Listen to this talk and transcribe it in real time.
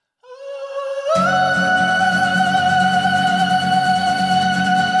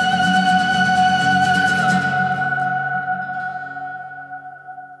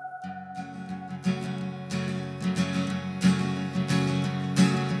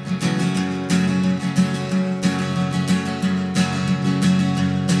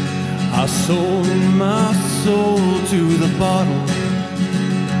sold my soul to the bottle.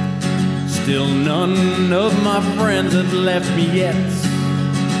 Still none of my friends have left me yet.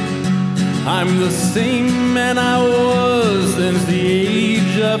 I'm the same man I was since the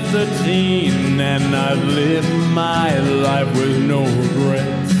age of 13, and I've lived my life with no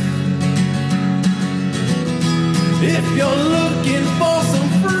regrets. If you're looking for some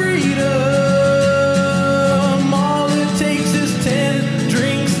freedom, all it takes is 10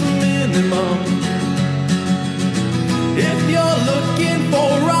 drinks minimum. If you're looking for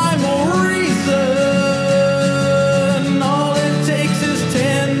rhyme or reason, all it takes is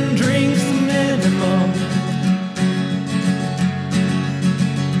 10 drinks minimum.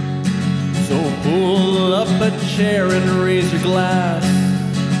 So pull up a chair and raise your glass,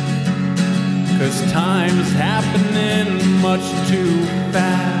 'cause time's happening much too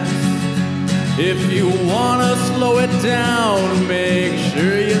fast. If you wanna slow it down, make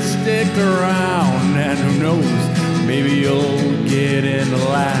sure you stick around, and who knows, maybe you'll get in the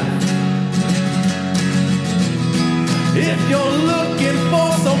laugh. If you're looking for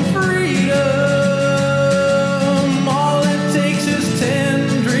some freedom, all it takes is 10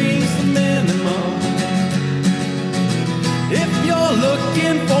 drinks minimum. If you're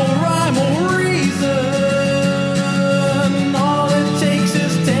looking for rhyme or reason, all it takes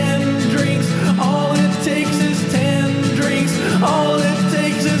is 10 drinks. All it takes is 10 drinks. All it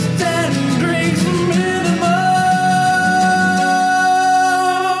takes is 10 drinks minimum.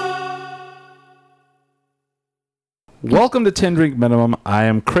 Welcome to 10 Drink Minimum. I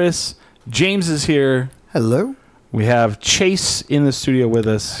am Chris. James is here. Hello. We have Chase in the studio with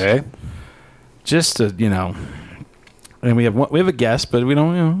us. Hey. Just to, and we have a guest, but we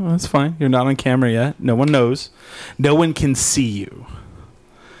don't, that's fine. You're not on camera yet. No one knows. No one can see you.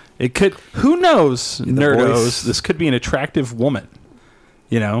 It could, who knows, nerdos, voice. this could be an attractive woman.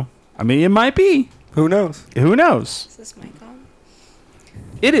 I mean, it might be. Who knows? Who knows? Is this mic on?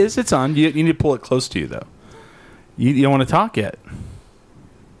 It is. It's on. You need to pull it close to you, though. You don't want to talk yet.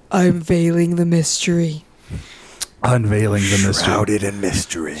 I'm veiling the mystery. Unveiling the mystery. Shrouded in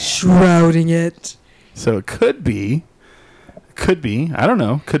mystery. Shrouding it. So it could be, I don't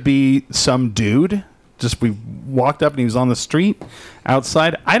know, could be some dude. Just we walked up and he was on the street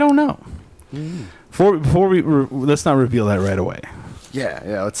outside. I don't know. Before we let's not reveal that right away. Yeah,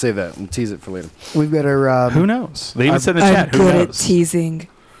 let's save that and tease it for later. We've got our Who knows? They even said in the I'm chat, who good at knows? teasing.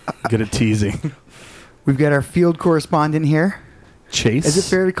 Good at teasing. we've got our field correspondent here. Chase. Is it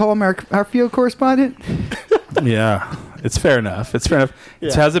fair to call him our field correspondent? Yeah, it's fair enough. It's fair enough.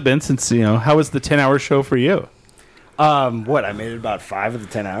 Yeah. Has it been since, how was the 10-hour show for you? What? I made it about 5 of the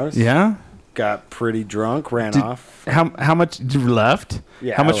 10 hours. Yeah? Got pretty drunk, ran off. How much did you left?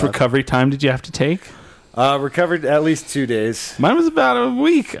 Yeah, How I much left. recovery time did you have to take? Recovered at least 2 days. Mine was about a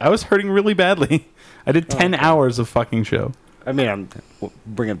week. I was hurting really badly. I did 10 hours of fucking show. I mean,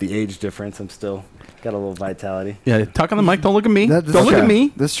 bring up the age difference. I'm still got a little vitality. Yeah, talk on the mic. Don't look at me. That's Don't look okay. at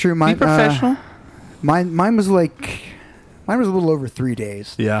me. That's true. Be professional. Mine was a little over 3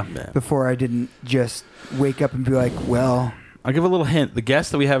 days Yeah. before I didn't just wake up and be like, well, I'll give a little hint. The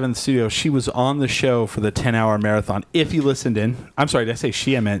guest that we have in the studio, she was on the show for the 10-hour marathon. If you listened in. I'm sorry, did I say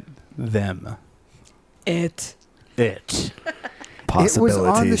she? I meant them. It. It. it was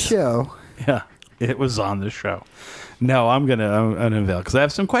on the show. Yeah, it was on the show. No, I'm going to unveil because I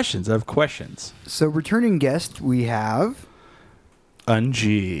have some questions. I have questions. So returning guest, we have...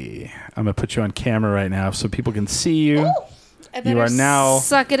 Unji. I'm going to put you on camera right now so people can see you. I You are now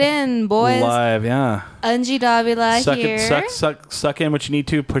suck it in, boys. live, yeah. Unji Davila Suck here. it, suck in what you need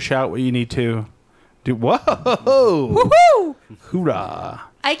to, push out what you need to. Do whoa! Woohoo! Hoorah!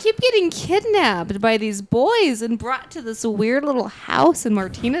 I keep getting kidnapped by these boys and brought to this weird little house in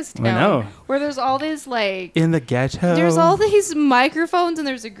Martinez Town. I know. Where there's all these In the ghetto. there's all these microphones and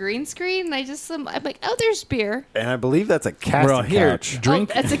there's a green screen and I'm like, oh, there's beer. And I believe that's a We're casting all here. couch. Drink.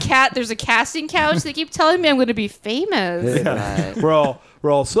 Oh, that's a cat. There's a casting couch. They keep telling me I'm going to be famous. Yeah. We're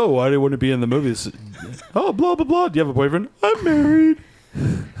all so why do you want to be in the movies? Oh, blah blah blah. Do you have a boyfriend? I'm married.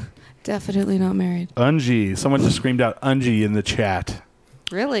 Definitely not married. Unji. Someone just screamed out Unji in the chat.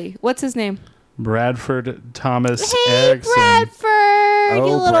 Really? What's his name? Bradford Thomas Hey, Erickson. Bradford! You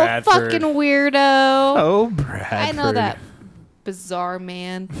little Bradford. fucking weirdo. Oh, Bradford. I know that bizarre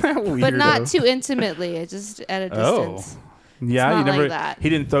man. That weirdo. But not too intimately. It's just at a distance. Yeah, It's you not never. like that. He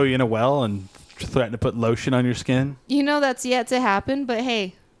didn't throw you in a well and threaten to put lotion on your skin. You know that's yet to happen, but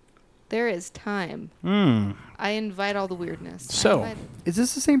hey, there is time. I invite all the weirdness. I So, invite it. Is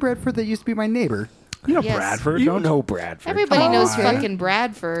this the same Bradford that used to be my neighbor? you know Yes. Bradford, You don't know Bradford. Everybody Oh, knows okay. fucking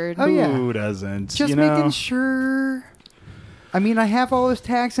Bradford. Oh, yeah. Who doesn't? Just you know? making sure. I mean, I have all his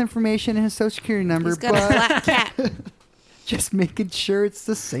tax information and his social security number, He's got a but black cat. just making sure it's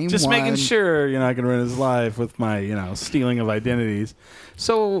the same Just one. making sure you're not going to ruin his life with my, stealing of identities.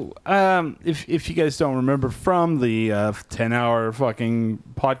 So, if you guys don't remember from the 10-hour fucking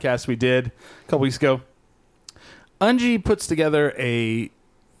podcast we did a couple weeks ago, Unji puts together a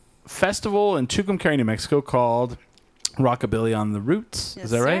festival in Tucumcari, New Mexico called Rockabilly on the Roots. Yes,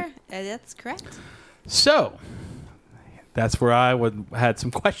 Is that right? sir. That's correct. So, that's where I had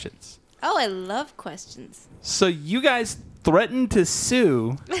some questions. Oh, I love questions. So, you guys threatened to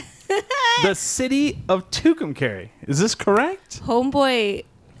sue the city of Tucumcari. Is this correct? Homeboy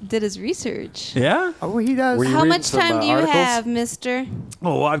did his research. Yeah? Oh, he does. Were you How reading much some, time do you articles? have, mister?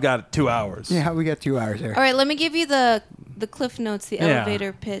 Oh, well, I've got 2 hours. Yeah, we got 2 hours there. All right, let me give you the cliff notes, the Yeah.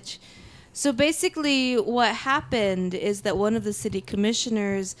 elevator pitch. So basically what happened is that one of the city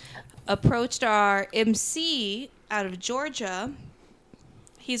commissioners approached our MC out of Georgia.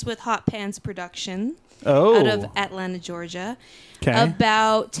 He's with Hot Pants Production Oh. out of Atlanta, Georgia, Okay.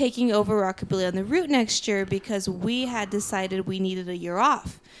 about taking over Rockabilly on the Route next year because we had decided we needed a year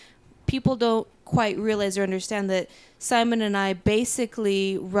off. People don't quite realize or understand that Simon and I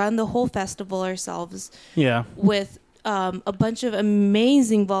basically run the whole festival ourselves Yeah. with a bunch of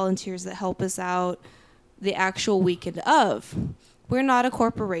amazing volunteers that help us out the actual weekend of. We're not a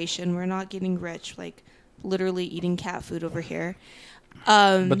corporation. We're not getting rich, like literally eating cat food over here.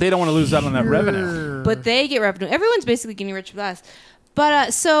 But they don't want to lose out on that revenue. But they get revenue. Everyone's basically getting rich with us.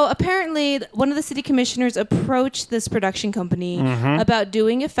 But so apparently one of the city commissioners approached this production company about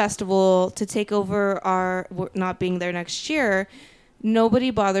doing a festival to take over our not being there next year.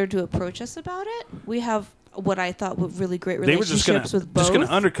 Nobody bothered to approach us about it. We have what I thought were really great They were relationships with both. just gonna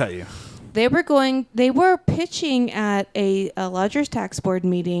undercut you. They were pitching at a Lodgers Tax Board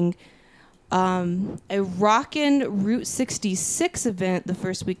meeting a Rockin' Route 66 event the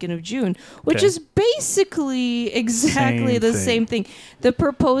first weekend of June, which Okay. is basically exactly the same thing. The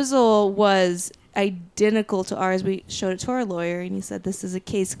proposal was identical to ours. We showed it to our lawyer, and he said this is a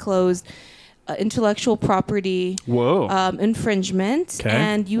case closed. Intellectual property Whoa. infringement, Okay.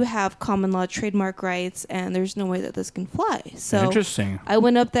 and you have common law trademark rights, and there's no way that this can fly. So Interesting. I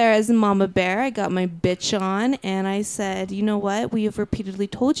went up there as a mama bear. I got my bitch on, and I said, you know what? We have repeatedly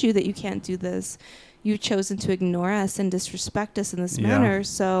told you that you can't do this. You've chosen to ignore us and disrespect us in this Yeah. manner.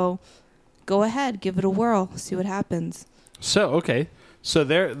 So go ahead, give it a whirl, see what happens. So okay. So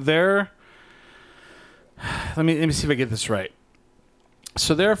they're let me see if I get this right.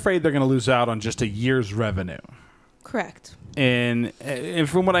 So they're afraid they're going to lose out on just a year's revenue. Correct. And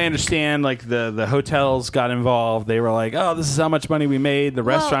from what I understand, like the hotels got involved. They were like, "Oh, this is how much money we made." The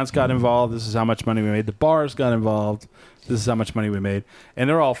restaurants got involved. This is how much money we made. The bars got involved. This is how much money we made. And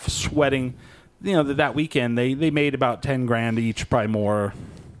they're all sweating. That weekend they made about $10,000 each, probably more.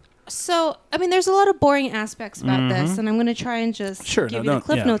 So, I mean, there's a lot of boring aspects about this, and I'm going to try and just give you the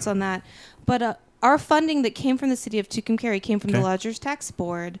cliff notes on that. But our funding that came from the city of Tucumcari came from the Lodgers Tax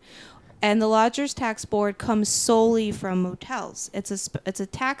Board, and the Lodgers Tax Board comes solely from motels. It's a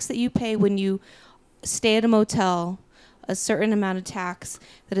tax that you pay when you stay at a motel, a certain amount of tax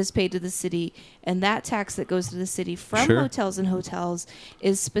that is paid to the city, and that tax that goes to the city from motels and hotels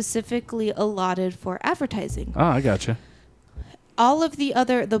is specifically allotted for advertising. Oh, I gotcha. All of the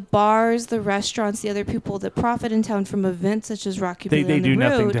bars, the restaurants, the other people that profit in town from events such as Rockabilly They on the do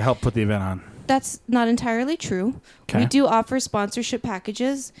nothing Road, to help put the event on. that's not entirely true. Okay. We do offer sponsorship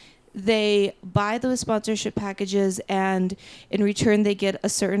packages. They buy those sponsorship packages, and in return, they get a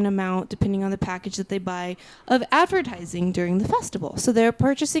certain amount, depending on the package that they buy, of advertising during the festival. So they're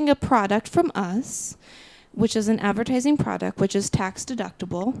purchasing a product from us, which is an advertising product, which is tax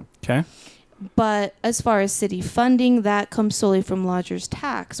deductible. Okay. But as far as city funding, that comes solely from lodgers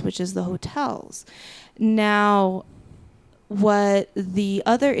tax, which is the hotels. Now, what the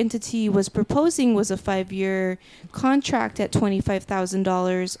other entity was proposing was a 5-year contract at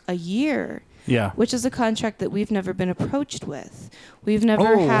 $25,000 a year, Yeah. which is a contract that we've never been approached with. We've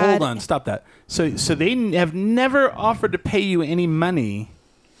never had... hold on. Stop that. So they have never offered to pay you any money,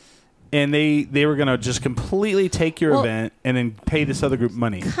 and they were going to just completely take your event and then pay this other group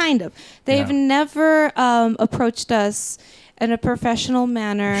money. Kind of. They've never approached us in a professional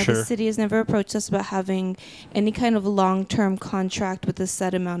manner. Sure. The city has never approached us about having any kind of long-term contract with a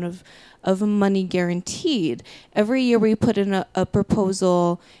set amount of money guaranteed. Every year we put in a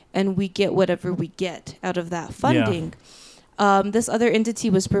proposal, and we get whatever we get out of that funding. This other entity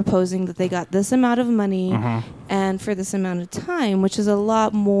was proposing that they got this amount of money and for this amount of time, which is a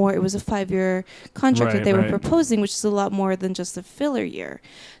lot more. It was a 5-year contract that they were proposing, which is a lot more than just a filler year.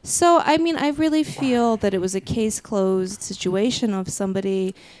 So, I mean, I really feel that it was a case closed situation of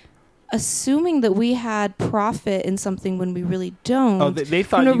somebody assuming that we had profit in something when we really don't. Oh, they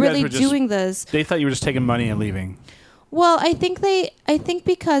thought you really guys were doing this. They thought you were just taking money and leaving. Well, I think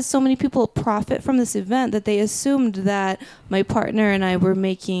because so many people profit from this event that they assumed that my partner and I were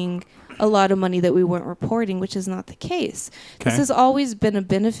making a lot of money that we weren't reporting, which is not the case. Okay. This has always been a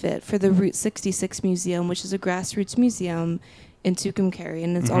benefit for the Route 66 Museum, which is a grassroots museum in Tucumcari,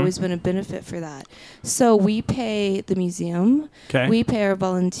 and it's always been a benefit for that. So we pay the museum, we pay our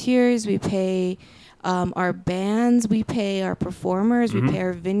volunteers, we pay our bands, we pay our performers, we pay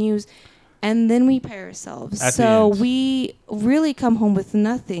our venues, and then we pay ourselves. So we really come home with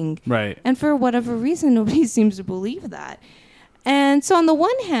nothing. Right. And for whatever reason, nobody seems to believe that. And so on the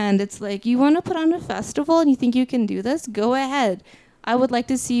one hand, it's like, you want to put on a festival and you think you can do this? Go ahead. I would like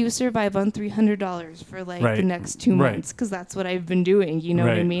to see you survive on $300 for the next 2 months, because that's what I've been doing. You know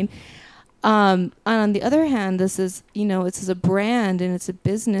what I mean? And on the other hand, this is a brand and it's a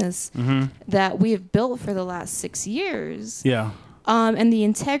business that we have built for the last 6 years. Yeah. And the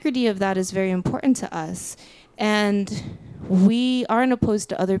integrity of that is very important to us. And we aren't opposed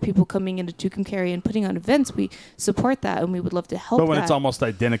to other people coming into Tucumcari and putting on events. We support that, and we would love to help. But when it's almost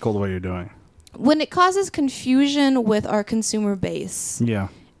identical to what you're doing. When it causes confusion with our consumer base,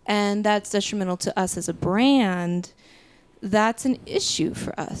 and that's detrimental to us as a brand, that's an issue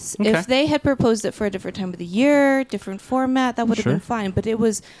for us. Okay. If they had proposed it for a different time of the year, different format, that would have been fine. But it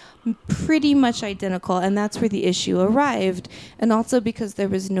was pretty much identical, and that's where the issue arrived. And also because there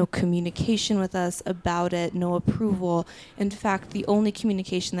was no communication with us about it, no approval. In fact, the only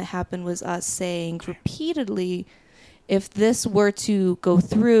communication that happened was us saying repeatedly, if this were to go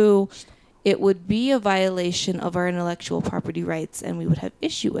through, it would be a violation of our intellectual property rights and we would have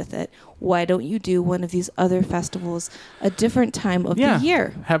issue with it. Why don't you do one of these other festivals a different time of the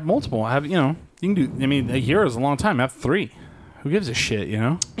year? Have multiple. You can do, a year is a long time. Have 3. Who gives a shit,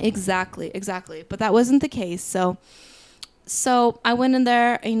 Exactly. But that wasn't the case. So I went in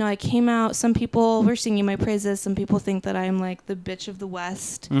there, I came out. Some people were singing my praises. Some people think that I'm like the bitch of the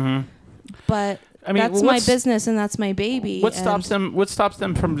West. Mm-hmm. But that's my business and that's my baby. What stops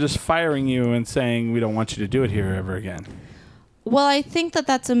them from just firing you and saying, we don't want you to do it here ever again? Well, I think that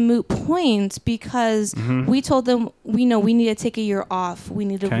that's a moot point because we told them, we need to take a year off. We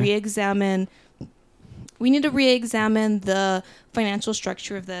need to re-examine the financial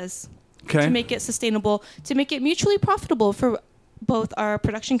structure of this to make it sustainable, to make it mutually profitable for both our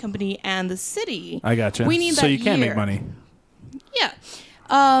production company and the city. I gotcha. We need so you can make money. Yeah.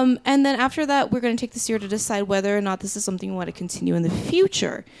 And then after that, we're going to take this year to decide whether or not this is something we want to continue in the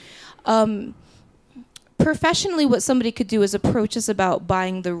future. Professionally, what somebody could do is approach us about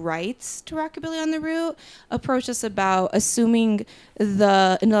buying the rights to Rockabilly on the Route, approach us about assuming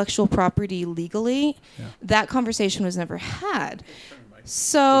the intellectual property legally. Yeah. That conversation was never had.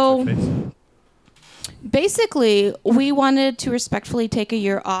 So basically, we wanted to respectfully take a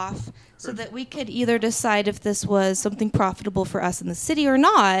year off so that we could either decide if this was something profitable for us in the city or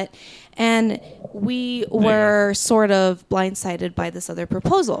not. And we were sort of blindsided by this other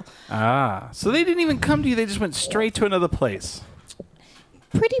proposal. So they didn't even come to you. They just went straight to another place.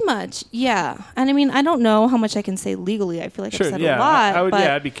 Pretty much, yeah. And I don't know how much I can say legally. I feel like I've said a lot.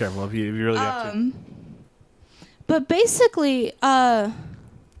 I'd be careful if you really have to. But basically,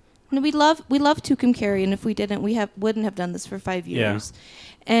 we love Tucumcari, and if we didn't, wouldn't have done this for 5 years. Yeah.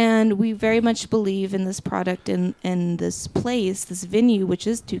 And we very much believe in this product and this place, this venue, which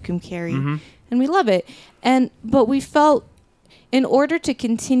is Tucumcari, and we love it. But we felt in order to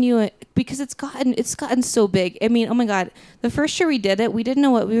continue it, because it's gotten so big. Oh my God, the first year we did it, we didn't know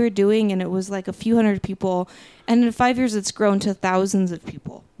what we were doing, and it was like a few hundred people. And in 5 years, it's grown to thousands of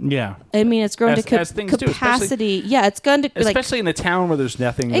people. Yeah. it's grown to capacity. It's gone to especially in a town where there's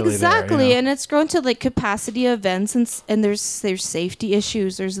nothing really exactly there, and it's grown to capacity events, and there's safety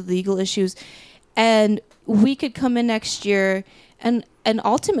issues, there's legal issues, and we could come in next year and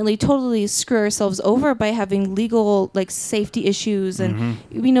ultimately totally screw ourselves over by having legal safety issues and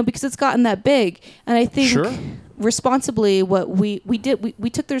because it's gotten that big. And I think responsibly what we did, we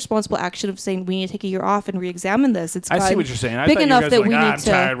took the responsible action of saying we need to take a year off and re-examine this. I see what you're saying. I big enough that we need I'm to.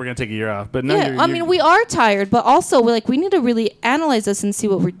 tired. We're gonna take a year off. But no, we are tired, but also we need to really analyze this and see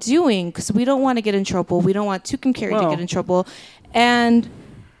what we're doing, because we don't want to get in trouble. We don't want Tucumcari to get in trouble, and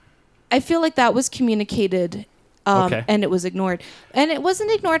I feel like that was communicated And it was ignored. And it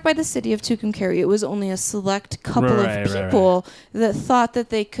wasn't ignored by the city of Tucumcari. It was only a select couple of people that thought that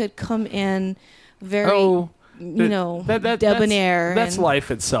they could come in very... debonair. That's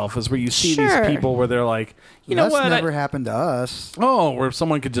life itself, is where you see these people where they're like, that's never happened to us. Where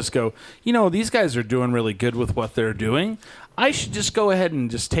someone could just go, these guys are doing really good with what they're doing. I should just go ahead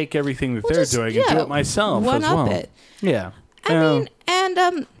and just take everything that they're doing and do it myself as well. It. Yeah. I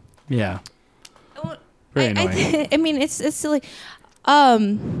mean, yeah. Very annoying. I mean, it's silly. I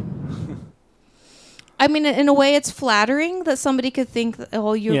mean, in a way, it's flattering that somebody could think,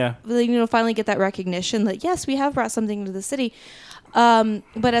 finally get that recognition that, yes, we have brought something to the city. But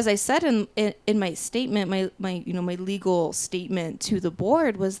as I said in my statement, my legal statement to the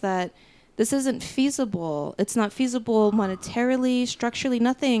board was that this isn't feasible. It's not feasible monetarily, structurally,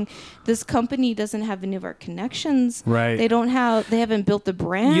 nothing. This company doesn't have any of our connections. Right. They haven't built the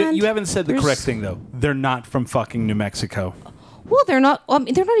brand. You haven't said the correct thing, though. They're not from fucking New Mexico. Well, they're not.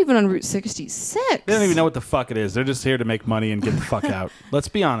 They're not even on Route 66. They don't even know what the fuck it is. They're just here to make money and get the fuck out. Let's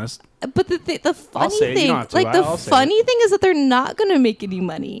be honest. But the funny thing, funny thing is that they're not going to make any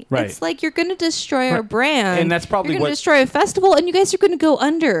money. Right. It's like you're going to destroy our brand, and that's probably you're going to destroy a festival, and you guys are going to go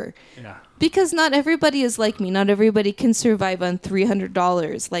under. Yeah. Because not everybody is like me. Not everybody can survive on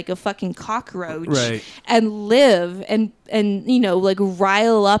 $300 like a fucking cockroach, right, and live and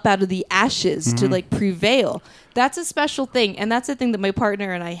rile up out of the ashes to prevail. That's a special thing, and that's a thing that my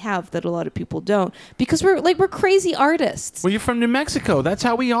partner and I have that a lot of people don't, because we're crazy artists. Well, you're from New Mexico. That's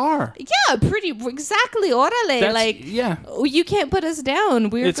how we are. Yeah, exactly. Orale. You can't put us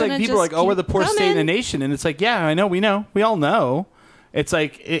down. It's like people are like, we're the poorest state in the nation, and it's like, yeah, I know, we all know. It's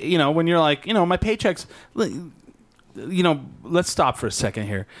like, when you're like, my paychecks. Let's stop for a second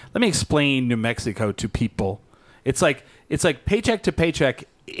here. Let me explain New Mexico to people. It's like paycheck to paycheck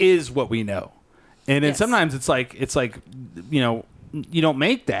is what we know. And then sometimes it's like you don't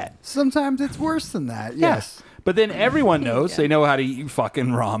make that. Sometimes it's worse than that. Yes. Yeah. But then everyone knows. They know how to eat fucking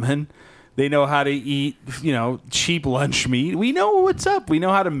ramen. They know how to eat, cheap lunch meat. We know what's up. We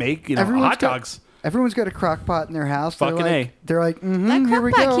know how to make, hot dogs. Everyone's got a crock pot in their house. Fucking A. They're like, that here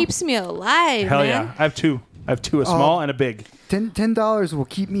we crock go. pot keeps me alive, Hell man. yeah. I have two, a small and a big. $10 will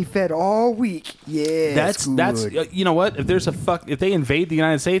keep me fed all week. Yeah, that's you know what? If they invade the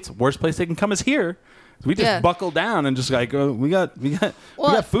United States, worst place they can come is here. We just buckle down and just like, we got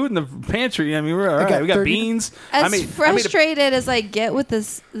food in the pantry. I mean, we're all right. We got beans. As frustrated as I get with the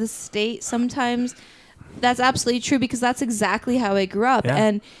state sometimes, that's absolutely true, because that's exactly how I grew up. Yeah.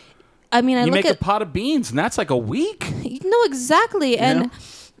 And I mean, you make a pot of beans, and that's like a week. No, exactly. And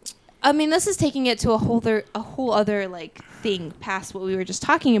I mean, this is taking it to a whole other thing past what we were just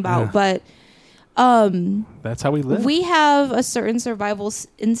talking about. But that's how we live. We have a certain survival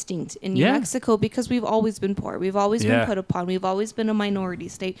instinct in New Mexico, because we've always been poor. We've always been put upon. We've always been a minority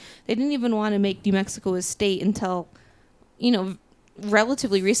state. They didn't even want to make New Mexico a state until,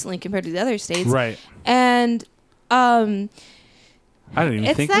 relatively recently compared to the other states. Right. And I don't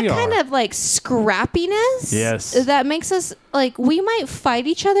even think we are. It's that kind of scrappiness that makes us we might fight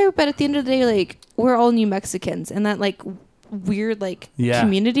each other, but at the end of the day, we're all New Mexicans, and that weird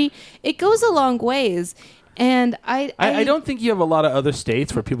community, it goes a long ways. And I don't think you have a lot of other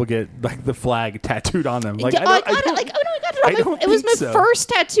states where people get the flag tattooed on them. It was my first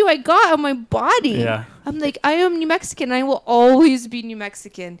tattoo I got on my body. Yeah. I'm like, I am New Mexican. I will always be New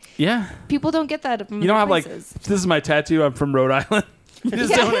Mexican. Yeah. People don't get that from you don't have places. This is my tattoo. I'm from Rhode Island. You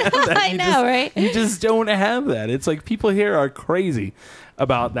just don't have that. I know, right? You just don't have that. It's like people here are crazy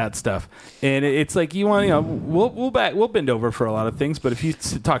about that stuff, and it's like we'll bend over for a lot of things, but if you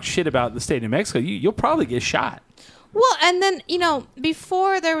talk shit about the state of New Mexico, you'll probably get shot. Well, and then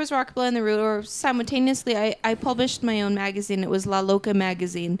before there was Rockabella in the Root, or simultaneously, I published my own magazine. It was La Loca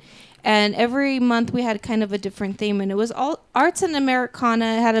magazine, and every month we had kind of a different theme, and it was all arts and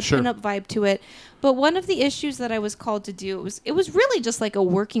Americana. It had a pinup vibe to it. But one of the issues that I was called to do, it was really just a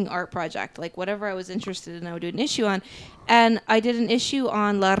working art project. Whatever I was interested in, I would do an issue on. And I did an issue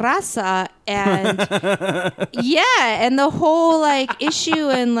on La Raza, and and the whole issue,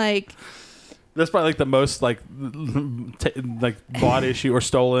 and that's probably the most bought issue or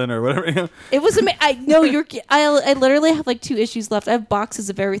stolen or whatever. It was I literally have 2 issues left. I have boxes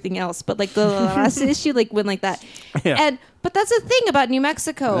of everything else, but the last issue went like that. Yeah. But that's the thing about New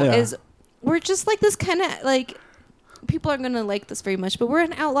Mexico is we're just this kind of people aren't going to like this very much, but we're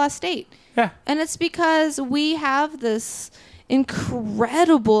an outlaw state. Yeah. And it's because we have this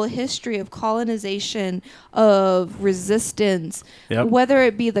incredible history of colonization, of resistance, whether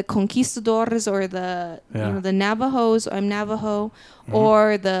it be the conquistadors or the the Navajos. I'm Navajo,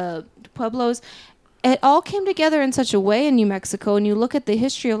 or the Pueblos. it all came together in such a way in New Mexico. And you look at the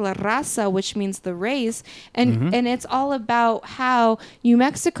history of La Raza, which means the race, and it's all about how New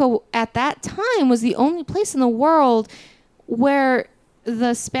Mexico at that time was the only place in the world where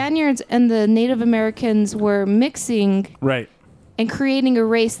the Spaniards and the Native Americans were mixing Right. and creating a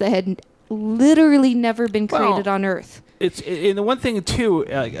race that had literally never been created on Earth. And the one thing too,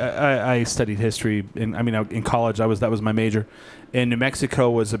 I studied history, and I mean in college that was my major, and New Mexico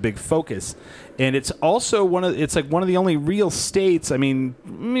was a big focus, and it's also one of the only real states. I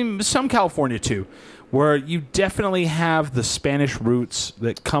mean some California too, where you definitely have the Spanish roots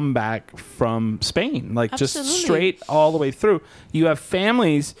that come back from Spain, like Absolutely. just straight all the way through. You have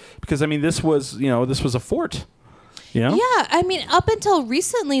families because I mean this was a fort. You know? Yeah, I mean, up until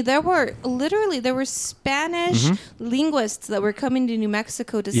recently, there were Spanish linguists that were coming to New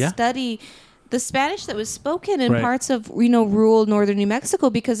Mexico to study the Spanish that was spoken in parts of rural northern New Mexico,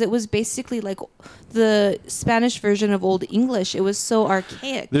 because it was basically like the Spanish version of Old English. It was so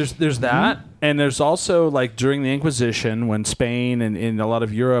archaic. There's that, and there's also like during the Inquisition when Spain and in a lot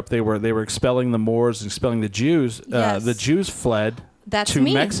of Europe they were expelling the Moors and expelling the Jews. Yes. The Jews fled to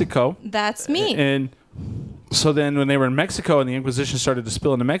me. Mexico. That's me. And so then when they were in Mexico and the Inquisition started to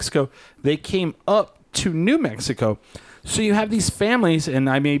spill into Mexico, they came up to New Mexico. So you have these families, and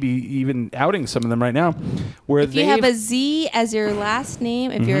I may be even outing some of them right now, where if you have a Z as your last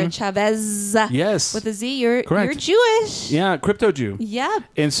name, if you're a Chavez with a Z, you're Jewish. Yeah, crypto Jew. Yeah.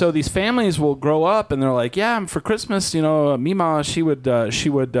 And so these families will grow up, and they're like, yeah, for Christmas, Mima, she would light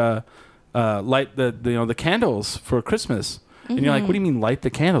the candles for Christmas. And you're like, what do you mean light the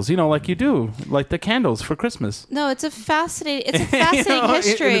candles? Like you do, light the candles for Christmas. No, it's a fascinating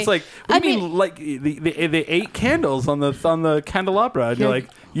history. And it's like, what do you mean like the 8 candles on the candelabra? And you're like,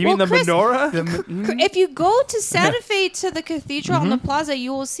 you mean the Chris, menorah? If you go to Santa Fe to the cathedral on the plaza,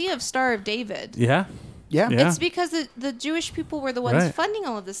 you will see a Star of David. Yeah. It's because the Jewish people were the ones funding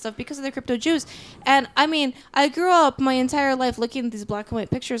all of this stuff because of the crypto Jews. And I mean, I grew up my entire life looking at these black and white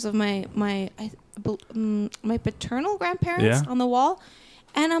pictures of my paternal grandparents on the wall,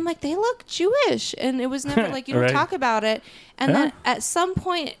 and I'm like, they look Jewish, and it was never like you don't talk about it. And then at some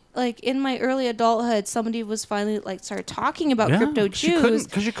point, like in my early adulthood, somebody was finally like started talking about crypto Jews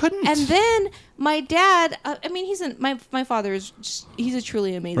because you couldn't. And then my dad, I mean, my father is he's a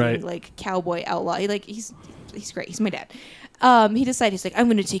truly amazing like cowboy outlaw. He's great. He's my dad. He decided, he's like, I'm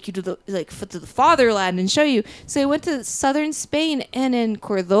going to take you to the fatherland and show you. So he went to southern Spain, and in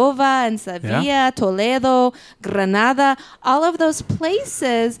Cordova and Sevilla, Toledo, Granada, all of those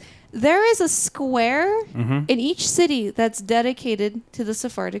places, there is a square in each city that's dedicated to the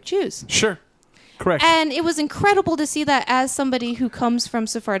Sephardic Jews. Sure. Correct. And it was incredible to see that as somebody who comes from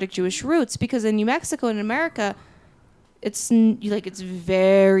Sephardic Jewish roots, because in New Mexico and America, it's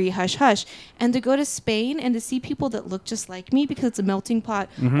very hush hush, and to go to Spain and to see people that look just like me, because it's a melting pot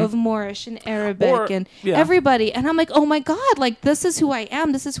of Moorish and Arabic and everybody, and I'm like, oh my God, like this is who I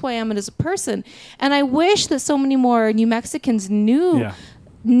am. This is who I am as a person. And I wish that so many more New Mexicans knew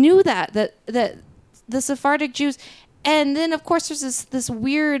that the Sephardic Jews. And then, of course, there's this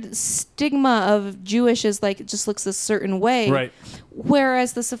weird stigma of Jewish as like it just looks a certain way. Right.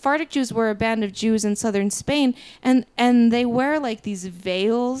 Whereas the Sephardic Jews were a band of Jews in southern Spain, and they wear like these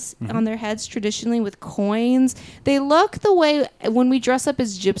veils on their heads traditionally with coins. They look the way when we dress up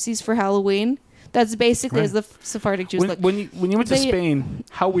as gypsies for Halloween. That's basically as the Sephardic Jews look. When you went to Spain,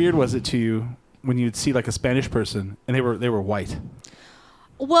 how weird was it to you when you'd see like a Spanish person and they were white?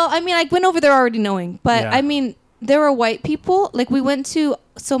 Well, I mean, I went over there already knowing, but I mean, there were white people. Like we went to,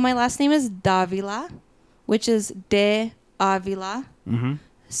 so my last name is Davila, which is de Avila.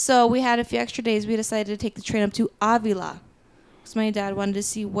 So we had a few extra days. We decided to take the train up to Avila because my dad wanted to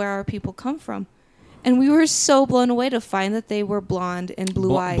see where our people come from. And we were so blown away to find that they were blonde and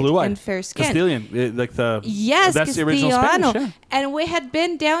blue-eyed and fair-skinned. Castilian, like the... Yes, that's the original Spanish, yeah. And we had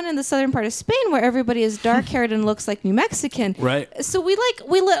been down in the southern part of Spain where everybody is dark-haired and looks like New Mexican. Right. So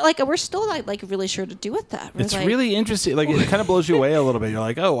we're still like really sure to do with that. It's really interesting. Like it kind of blows you away a little bit. You're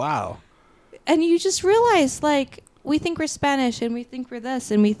like, oh, wow. And you just realize, like, we think we're Spanish and we think we're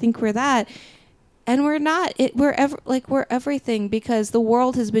this and we think we're that. And we're not. We're everything, because the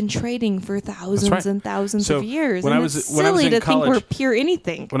world has been trading for thousands and thousands of years. And it's silly to think we're pure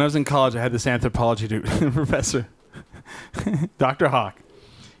anything. When I was in college, I had this anthropology professor, Dr. Hawk.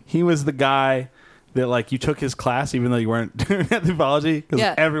 He was the guy that like you took his class even though you weren't doing anthropology,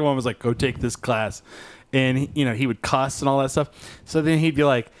 because everyone was like, go take this class. And he would cuss and all that stuff. So then he'd be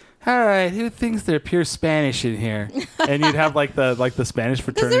like, all right, who thinks they're pure Spanish in here? And you'd have like the Spanish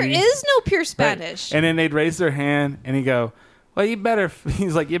fraternity. Because there is no pure Spanish. Right. And then they'd raise their hand and he'd go, well, you better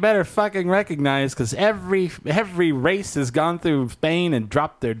fucking recognize because every race has gone through Spain and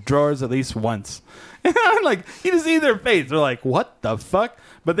dropped their drawers at least once. And I'm like, he just see their face. They're like, what the fuck?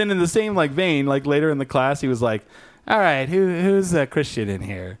 But then in the same like vein, like later in the class, he was like, all right, who's a Christian in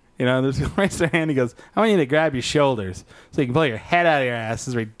here? You know, there's raise their hand. He goes, I want you to grab your shoulders so you can pull your head out of your ass.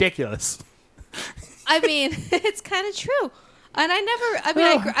 It's ridiculous. I mean, it's kind of true. And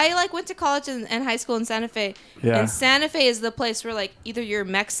I like went to college and high school in Santa Fe. Yeah. And Santa Fe is the place where like either you're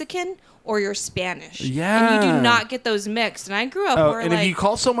Mexican or you're Spanish. Yeah. And you do not get those mixed. And I grew up where and if you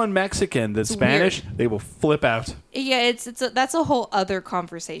call someone Mexican that's Spanish, they will flip out. Yeah, that's a whole other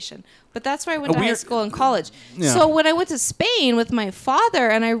conversation. But that's where I went to high school and college. Yeah. So when I went to Spain with my father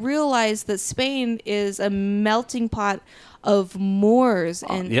and I realized that Spain is a melting pot of Moors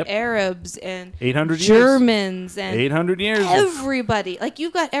and Arabs and 800 Germans and 800 years. Everybody. Like,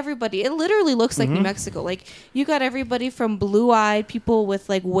 you've got everybody. It literally looks like New Mexico. Like, you got everybody from blue-eyed people with,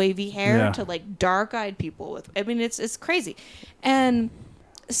 like, wavy hair to, like, dark-eyed people with... I mean, it's crazy. And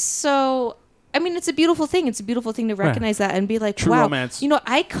so... I mean, it's a beautiful thing. It's a beautiful thing to recognize that and be like, true wow, romance. You know,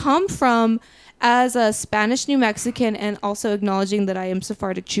 I come from as a Spanish New Mexican and also acknowledging that I am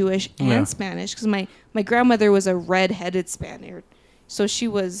Sephardic Jewish and Spanish because my grandmother was a red-headed Spaniard. So she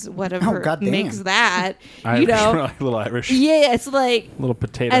was whatever makes that, Irish, you know. A little Irish. Yeah, it's like... A little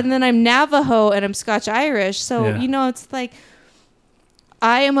potato. And then I'm Navajo and I'm Scotch-Irish. So, you know, it's like...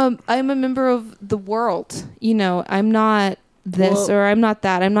 I am a member of the world. You know, I'm not... or I'm not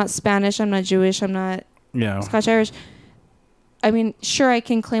that. I'm not Spanish. I'm not Jewish. I'm not Scotch-Irish. I mean, sure, I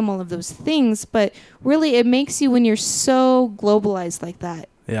can claim all of those things, but really it makes you, when you're so globalized like that,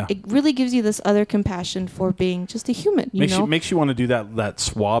 it really gives you this other compassion for being just a human, Makes you want to do that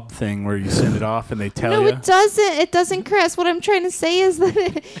swab thing where you send it off and they tell you. No, it doesn't. It doesn't, Chris. What I'm trying to say is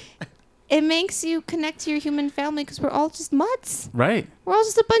that it makes you connect to your human family because we're all just mutts. Right. We're all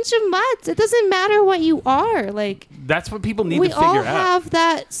just a bunch of mutts. It doesn't matter what you are. Like, that's what people need to figure out. We all have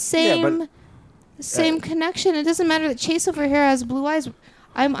that same connection. It doesn't matter that Chase over here has blue eyes.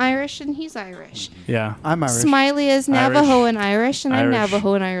 I'm Irish and he's Irish. Yeah. I'm Irish. Smiley is Navajo and Irish, and I'm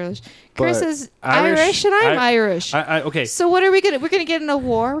Navajo and Irish. Chris is Irish and I'm Irish. Okay. So what are we gonna? We're gonna get in a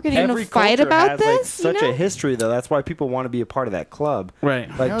war. We're gonna get in a fight about this. Like, such a history, though. That's why people want to be a part of that club, right?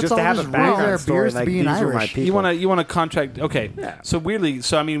 Like just to have a background story. Like these are my people. You want to contract? Okay. Yeah. So weirdly,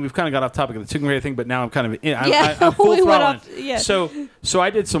 I mean, we've kind of got off topic of the Tucumcari thing, but now I'm kind of I'm full throttle. So I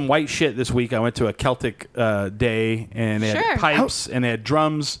did some white shit this week. I went to a Celtic day, and they had pipes and they had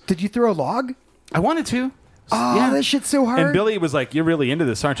drums. Did you throw a log? I wanted to. Oh, that shit's so hard. And Billy was like, "You're really into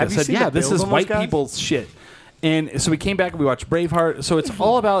this, aren't you?" I said, "Yeah, this is white people's shit." And so we came back and we watched Braveheart. So it's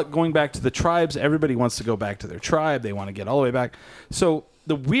all about going back to the tribes. Everybody wants to go back to their tribe. They want to get all the way back. So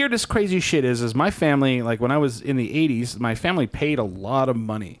the weirdest, crazy shit is my family, like when I was in the 80s, my family paid a lot of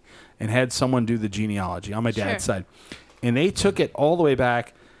money and had someone do the genealogy on my dad's side. And they took it all the way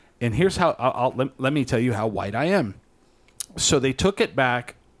back. And here's how, let me tell you how white I am. So they took it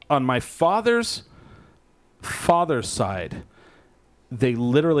back on my father's side. They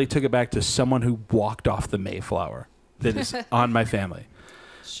literally took it back to someone who walked off the Mayflower that is on my family.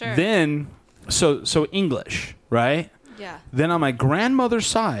 Sure. Then, so English, right? Yeah. Then on my grandmother's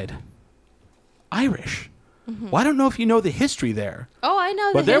side, Irish. Mm-hmm. Well, I don't know if you know the history there. Oh, I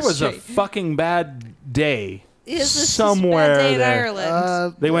know but the history. But there was a fucking bad day somewhere bad day in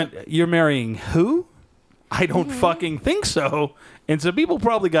Ireland. They went, "You're marrying who?" I don't fucking think so. And so people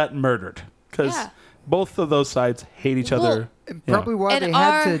probably got murdered because... Yeah. Both of those sides hate each other. Probably why they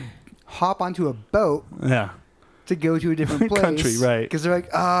had to hop onto a boat to go to a different place. Country, right. Because they're like,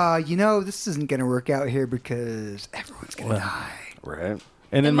 this isn't going to work out here because everyone's going to die. Right.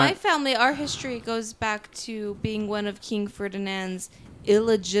 And in my family, our history goes back to being one of King Ferdinand's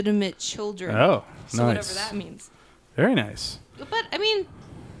illegitimate children. Oh, so whatever that means. Very nice. But, I mean...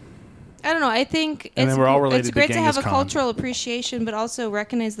 I don't know. I think it's great to have a cultural appreciation, but also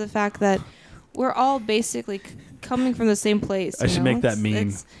recognize the fact that we're all basically coming from the same place. I should make that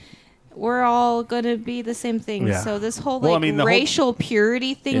meme. We're all going to be the same thing. Yeah. So this whole racial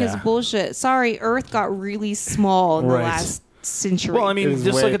purity thing is bullshit. Sorry, Earth got really small in the last century. Well, I mean,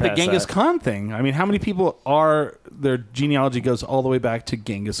 just look at the Genghis Khan thing. I mean, how many people their genealogy goes all the way back to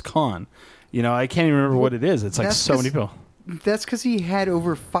Genghis Khan? You know, I can't even remember what it is. It's like so many people. That's because he had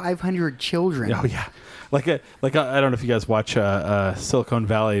over 500 children. Oh, yeah. Like I don't know if you guys watch Silicon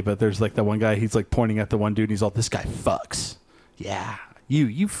Valley, but there's like that one guy. He's like pointing at the one dude. And he's all, "This guy fucks." Yeah,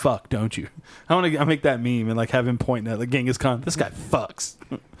 you fuck, don't you? I'll make that meme and like have him pointing at like Genghis Khan. "This guy fucks,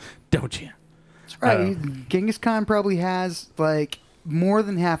 don't you?" That's right. Genghis Khan probably has like more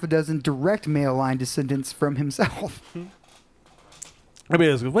than half a dozen direct male line descendants from himself.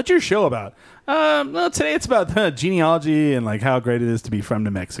 Everybody goes, what's your show about? Well, today it's about genealogy and like how great it is to be from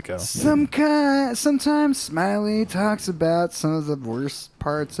New Mexico. Sometimes Smiley talks about some of the worst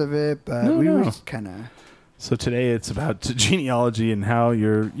parts of it, but we were just kind of. So today it's about genealogy and how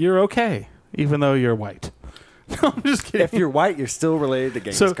you're okay, even though you're white. No, I'm just kidding. If you're white, you're still related to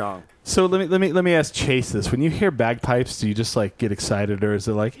Genghis Khan. So let me ask Chase this: when you hear bagpipes, do you just like get excited, or is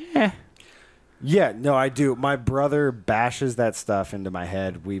it like, eh? Yeah, no, I do. My brother bashes that stuff into my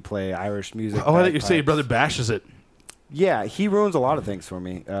head. We play Irish music. Oh, I thought you say your brother bashes it. Yeah, he ruins a lot of things for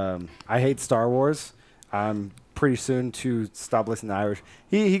me. I hate Star Wars. I'm pretty soon to stop listening to Irish.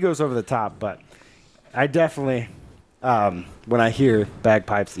 He goes over the top, but I definitely, when I hear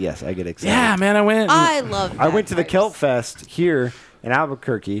bagpipes, yes, I get excited. Yeah, man, I went to the Celt Fest here in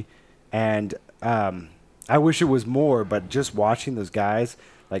Albuquerque, and I wish it was more, but just watching those guys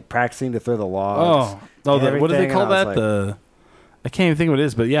like practicing to throw the logs. What do they call that? Like, I can't even think of what it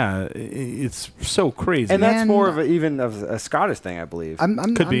is, but yeah, it's so crazy. And that's more of a Scottish thing, I believe.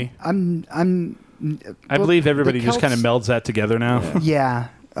 Could be. I believe everybody just kind of melds that together now. Yeah.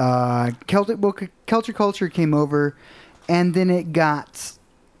 Celtic culture came over, and then it got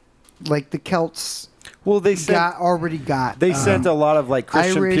like the Celts. Well, they sent a lot of like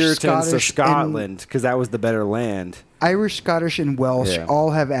Christian Irish, Puritans Scottish, to Scotland because that was the better land. Irish, Scottish, and Welsh all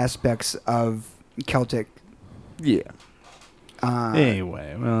have aspects of Celtic. Yeah.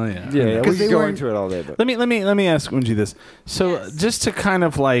 Anyway, well, yeah. Yeah, we could go into it all day. But. Let me ask Unji this. So just to kind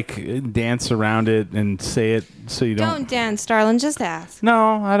of like dance around it and say it, so you don't dance, darling. Just ask.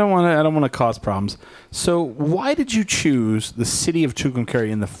 No, I don't want to cause problems. So why did you choose the city of Tucumcari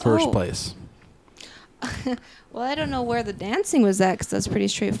in the first place? Well, I don't know where the dancing was at because that's pretty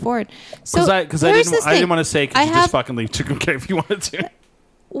straightforward. So because I didn't want to say could you just fucking leave Tucumcari if you wanted to.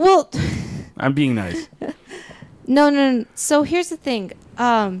 Well, I'm being nice. No. So here's the thing.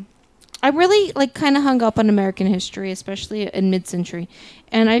 I really kind of hung up on American history, especially in mid-century,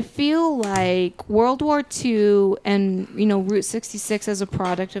 and I feel like World War II and Route 66 as a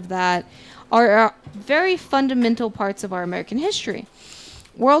product of that are very fundamental parts of our American history.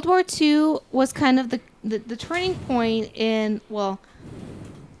 World War II was kind of the turning point in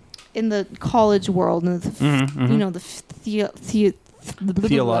the college world and that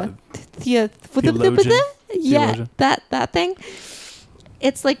thing.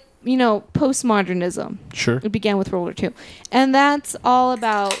 It's like postmodernism. Sure. It began with World War II, and that's all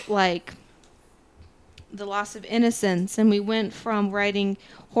about like the loss of innocence, and we went from riding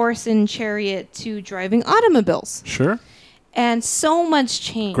horse and chariot to driving automobiles. Sure. And so much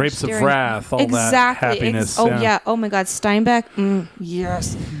change. Grapes of Wrath, all that happiness. Oh my God, Steinbeck.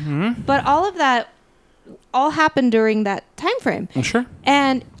 Yes. Mm-hmm. But all of that all happened during that time frame. Sure.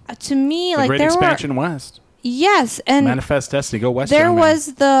 And to me, the Great Expansion West. Yes, and Manifest Destiny. Go west. There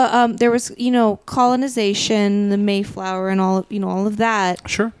was colonization, the Mayflower, and all of that.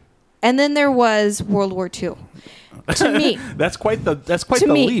 Sure. And then there was World War II. To me, that's quite the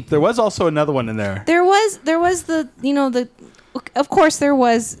leap. There was also another one in there. There was of course there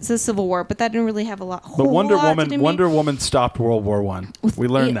was the Civil War, but that didn't really have a lot. But Wonder Woman stopped World War I. We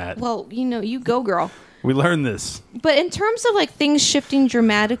learned that. Well, you go, girl. We learned this. But in terms of things shifting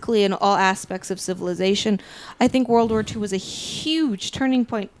dramatically in all aspects of civilization, I think World War II was a huge turning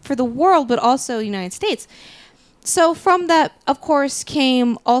point for the world, but also the United States. So from that, of course,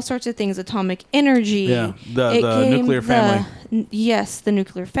 came all sorts of things: atomic energy. Yeah, the nuclear family. Yes, the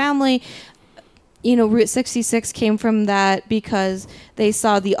nuclear family. Route 66 came from that because they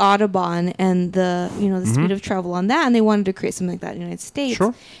saw the Autobahn and the speed of travel on that, and they wanted to create something like that in the United States.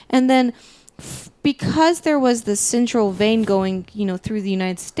 Sure. And then because there was this central vein going, through the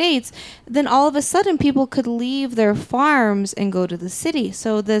United States, then all of a sudden people could leave their farms and go to the city.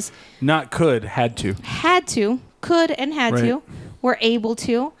 So this had to, were able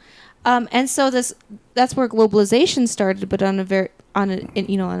to, and so that's where globalization started, but on a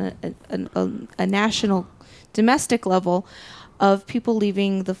national, domestic level, of people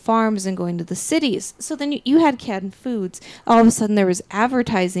leaving the farms and going to the cities. So then you had canned foods. All of a sudden there was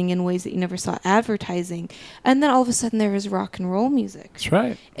advertising in ways that you never saw advertising. And then all of a sudden there was rock and roll music. That's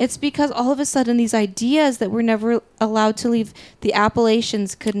right. It's because all of a sudden these ideas that were never allowed to leave, the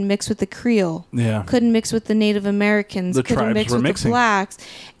Appalachians couldn't mix with the Creole. Yeah. Couldn't mix with the Native Americans. The couldn't tribes mix were with mixing. the blacks.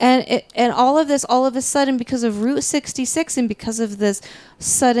 And all of this, all of a sudden, because of Route 66 and because of this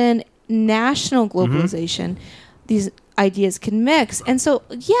sudden national globalization, these ideas can mix. And so,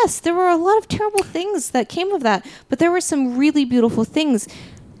 yes, there were a lot of terrible things that came of that, but there were some really beautiful things.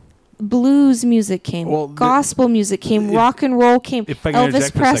 Blues music came, gospel music came, rock and roll came,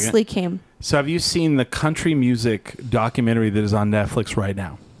 Elvis Presley came. So have you seen the country music documentary that is on Netflix right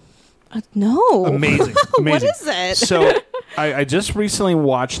now? No. Amazing. What is it? So I just recently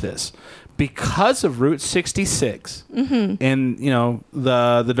watched this because of Route 66 and,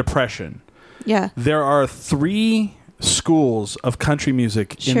 the Depression. Yeah. There are 3 schools of country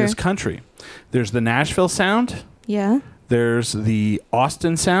music in this country. There's the Nashville sound. Yeah. There's the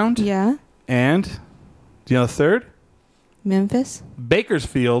Austin sound. Yeah. And, do you know the third? Memphis.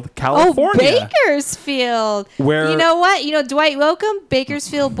 Bakersfield, California. Oh, Bakersfield. Where you know what? Dwight Yoakam,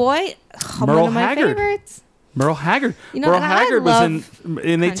 Bakersfield boy. Merle one of my Haggard. favorites. Merle Haggard. You know, Merle Haggard was in,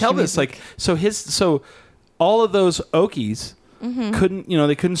 and they tell this music. so all of those Okies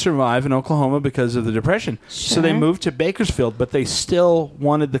couldn't survive in Oklahoma because of the Depression. Sure. So they moved to Bakersfield, but they still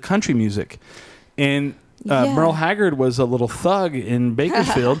wanted the country music. And Merle Haggard was a little thug in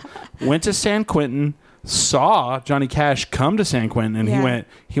Bakersfield, went to San Quentin, saw Johnny Cash come to San Quentin, and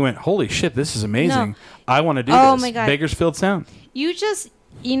he went, holy shit, this is amazing. No. I want to do this. Oh my God. Bakersfield sound. You just,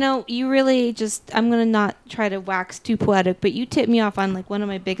 you really just, I'm going to not try to wax too poetic, but you tipped me off on like one of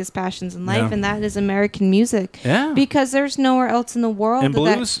my biggest passions in life, and that is American music. Yeah. Because there's nowhere else in the world. And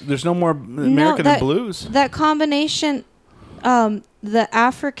blues, there's no more American than blues. That combination, the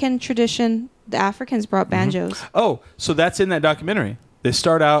African tradition, the Africans brought banjos. Oh, so that's in that documentary. They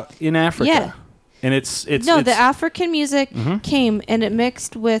start out in Africa. Yeah. And it's the African music came and it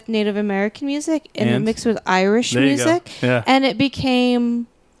mixed with Native American music and it mixed with Irish music. Yeah. And it became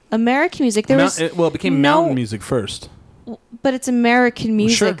American music. It became mountain music first. But it's American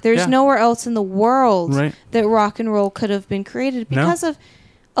music. Sure, There's nowhere else in the world Right. that rock and roll could have been created because of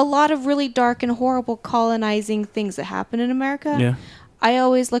a lot of really dark and horrible colonizing things that happen in America. Yeah. I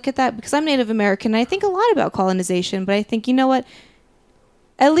always look at that because I'm Native American. And I think a lot about colonization, but I think, you know what?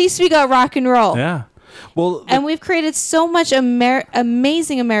 At least we got rock and roll. Yeah. Well, and we've created so much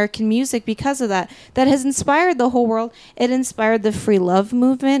amazing American music because of that has inspired the whole world. It inspired the free love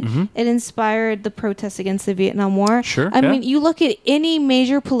movement. It inspired the protests against the Vietnam War. Sure. I mean, you look at any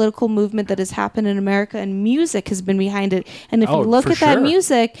major political movement that has happened in America and music has been behind it. And if you look at that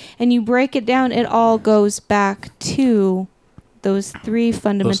music and you break it down, it all goes back to those 3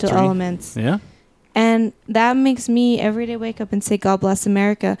 fundamental elements. Yeah. And that makes me every day wake up and say, God bless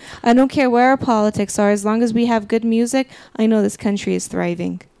America. I don't care where our politics are. As long as we have good music, I know this country is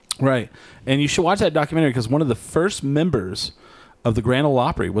thriving. Right. And you should watch that documentary because one of the first members of the Grand Ole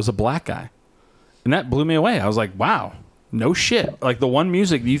Opry was a black guy. And that blew me away. I was like, wow, no shit. Like the one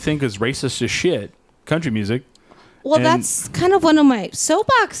music you think is racist as shit, country music. Well, that's kind of one of my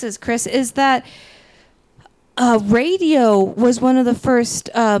soapboxes, Chris, is that radio was one of the first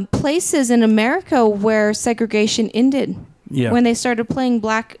places in America where segregation ended. Yeah. When they started playing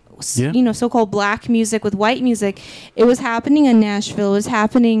so-called black music with white music, it was happening in Nashville. It was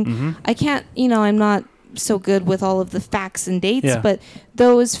happening. I can't, I'm not so good with all of the facts and dates, but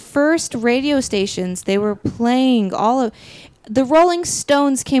those first radio stations, they were playing all of. The Rolling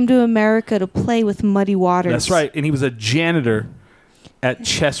Stones came to America to play with Muddy Waters. That's right, and he was a janitor at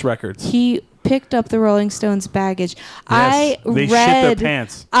Chess Records. He picked up the Rolling Stones baggage. Yes, they shit their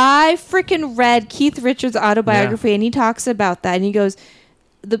pants. I freaking read Keith Richards' autobiography, and he talks about that, and he goes,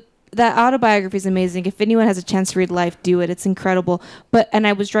 that autobiography is amazing. If anyone has a chance to read Life, do it. It's incredible. And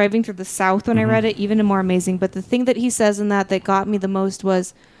I was driving through the South when I read it, even more amazing. But the thing that he says in that got me the most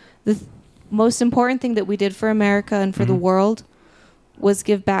was the most important thing that we did for America and for the world was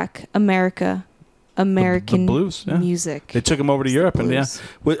give back American the blues, music. They took him over to Europe, blues.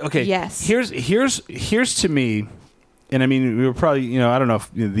 and okay. Yes. Here's to me, and I mean we were probably I don't know if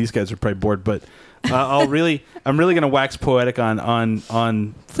these guys are probably bored, but I'm really going to wax poetic on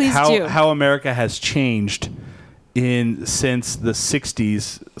how America has changed since the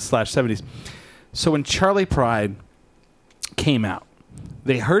 60s/70s. So when Charley Pride came out,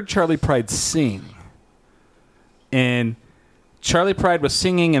 they heard Charley Pride sing, and Charley Pride was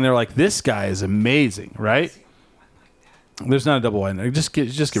singing, and they're like, "This guy is amazing, right?" There's not a double wine there. Just give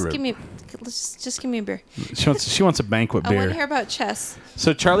me a beer. She wants a banquet beer. I want to hear about chess.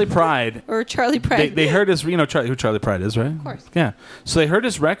 So Charley Pride or Charley Pride. They heard his, who Charley Pride is, right? Of course. Yeah. So they heard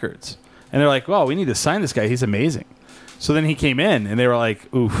his records, and they're like, "Well, we need to sign this guy. He's amazing." So then he came in, and they were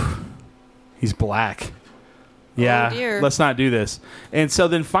like, "Oof, he's black. Yeah, oh dear. Let's not do this." And so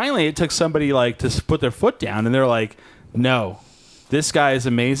then finally, it took somebody to put their foot down, and they're like, "No, this guy is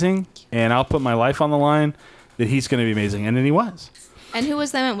amazing, and I'll put my life on the line that he's going to be amazing." And then he was. And who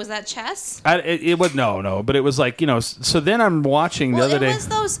was that? Was that Chess? It was no, but it was like So then I'm watching the other day. It was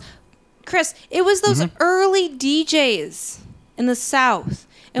those, Chris. It was those early DJs in the South,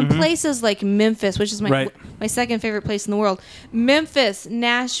 in places like Memphis, which is my second favorite place in the world. Memphis,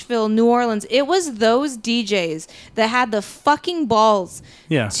 Nashville, New Orleans. It was those DJs that had the fucking balls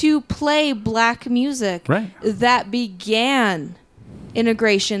to play black music that began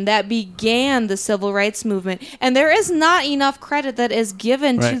integration, that began the civil rights movement. And there is not enough credit that is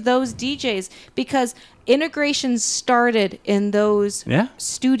given to those DJs, because integration started in those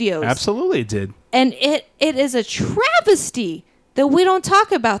studios. Absolutely it did. And it is a travesty that we don't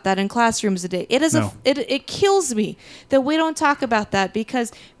talk about that in classrooms today. It is it kills me that we don't talk about that,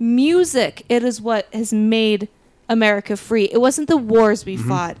 because music, it is what has made America free. It wasn't the wars we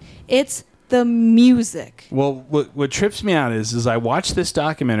fought. It's the music. Well, what trips me out is I watch this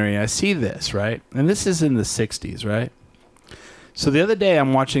documentary, I see this, right? And this is in the 60s, right? So the other day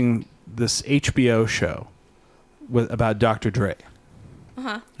I'm watching this HBO show about Dr. Dre.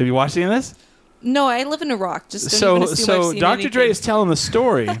 Have you watched any of this? No, I live in Iraq. Just don't even assume I've seen Dr. anything. Dre is telling the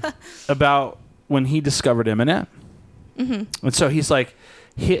story about when he discovered Eminem. And so he's like,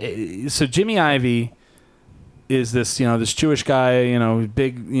 so Jimmy Ivy is this, this Jewish guy,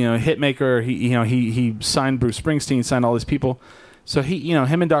 big, hit maker. He signed Bruce Springsteen, signed all these people. So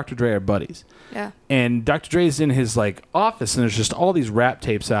him and Dr. Dre are buddies. Yeah. And Dr. Dre's in his office, and there's just all these rap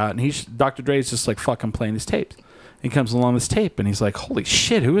tapes out, and Dr. Dre's just fucking playing his tapes. And he comes along this tape, and he's like, "Holy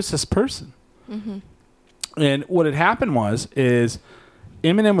shit, who is this person?" And what had happened is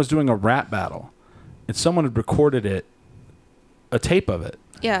Eminem was doing a rap battle, and someone had recorded a tape of it.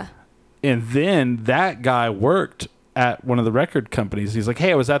 Yeah. And then that guy worked at one of the record companies. He's like,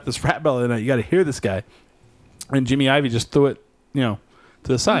 "Hey, I was at this rap battle tonight. You got to hear this guy." And Jimmy Ivy just threw it, to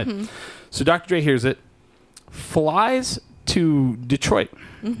the side. So Dr. Dre hears it, flies to Detroit,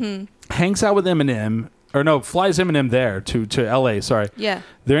 hangs out with Eminem, flies Eminem there to LA. Sorry. Yeah.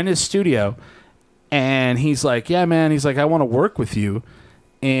 They're in his studio, and he's like, "Yeah, man." He's like, "I want to work with you."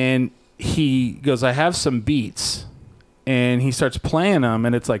 And he goes, "I have some beats." And he starts playing them,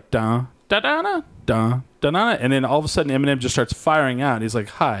 and it's like, da da da da da da da. And then all of a sudden, Eminem just starts firing out. He's like,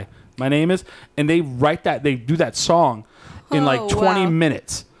 "Hi, my name is," and they do that song in 20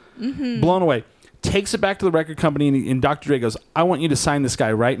 minutes. Blown away. Takes it back to the record company, and Dr. Dre goes, "I want you to sign this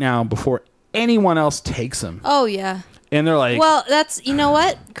guy right now before anyone else takes him." Oh, yeah. And they're like, "Well, that's, you know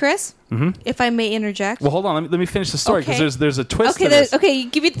what, Chris? If I may interject." Well, hold on. Let me finish the story, because there's a twist to this. Okay,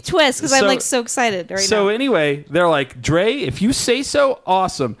 give me the twist, because I'm so excited right now. So anyway, they're like, "Dre, if you say so,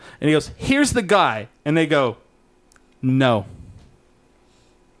 awesome." And he goes, "Here's the guy." And they go, "No."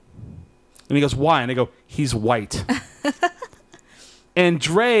 And he goes, "Why?" And they go, "He's white." And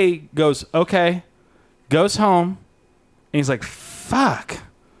Dre goes, "Okay," goes home, and he's like, "Fuck."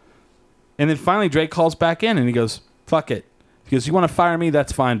 And then finally Dre calls back in, and he goes, "Fuck it." He goes, "You want to fire me?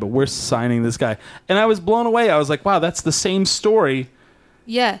 That's fine, but we're signing this guy." And I was blown away. I was like, wow, that's the same story.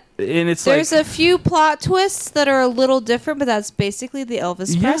 Yeah. And there's a few plot twists that are a little different, but that's basically the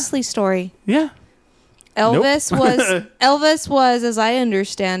Elvis Presley story. Yeah. Elvis was, as I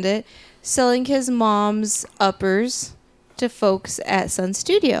understand it, selling his mom's uppers to folks at Sun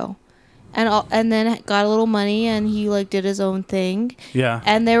Studio, and then got a little money, and he did his own thing. Yeah.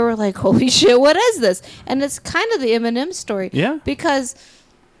 And they were like, "Holy shit, what is this?" And it's kind of the Eminem story. Yeah. Because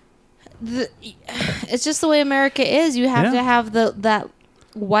it's just the way America is. You have to have that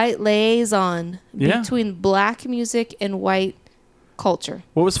white liaison between black music and white culture.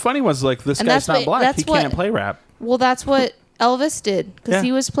 What was funny was this guy's not black. He can't play rap. Well, that's what Elvis did, because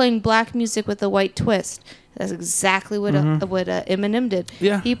he was playing black music with a white twist. That's exactly what Eminem did.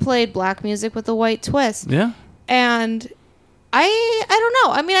 Yeah. He played black music with a white twist. Yeah. And I don't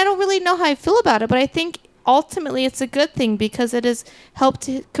know. I mean, I don't really know how I feel about it, but I think ultimately it's a good thing, because it has helped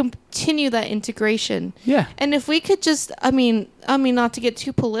to continue that integration. Yeah. And if we could just, I mean, not to get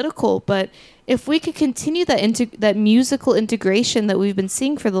too political, but if we could continue that musical integration that we've been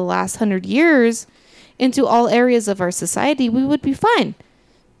seeing for the last 100 years into all areas of our society, we would be fine.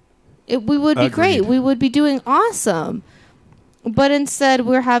 We would be great. We would be doing awesome. But instead,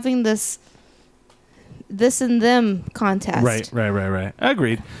 we're having this and them contest. Right.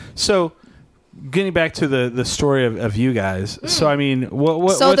 Agreed. So, getting back to the story of you guys. So, I mean,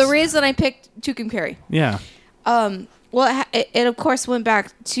 what? So the reason I picked Tucum Carry. Yeah. Well, it of course went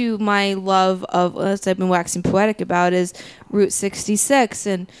back to my love of, as I've been waxing poetic about, is Route 66.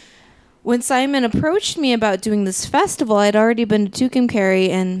 And when Simon approached me about doing this festival, I'd already been to Tucumcari,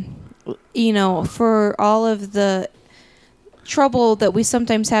 and for all of the trouble that we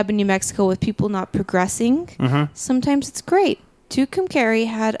sometimes have in New Mexico with people not progressing, sometimes it's great Tucumcari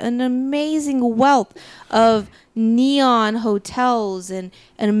had an amazing wealth of neon hotels and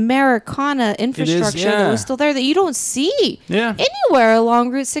Americana infrastructure that was still there that you don't see anywhere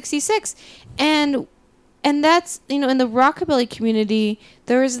along Route 66. And that's, in the rockabilly community,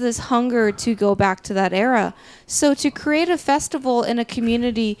 there is this hunger to go back to that era. So to create a festival in a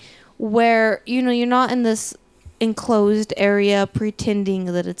community where, you're not in this enclosed area pretending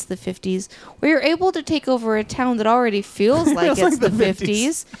that it's the 50s, where you're able to take over a town that already feels like it's the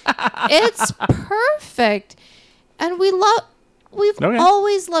 50s. It's perfect. And we've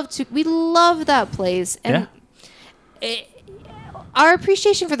always loved we love that place. And our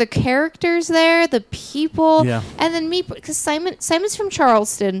appreciation for the characters there, the people, and then me, because Simon's from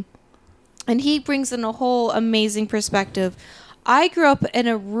Charleston, and he brings in a whole amazing perspective. I grew up in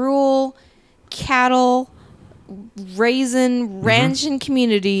a rural cattle ranching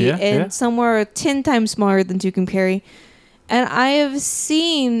community somewhere 10 times smaller than Tucumcari, and I have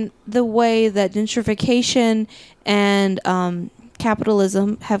seen the way that gentrification and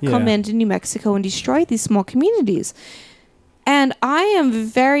capitalism have come into New Mexico and destroyed these small communities. And I am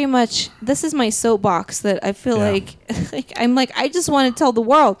very much, this is my soapbox that I feel like I just want to tell the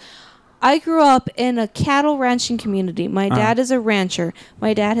world. I grew up in a cattle ranching community. My dad is a rancher.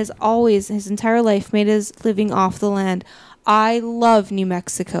 My dad has always, his entire life, made his living off the land. I love New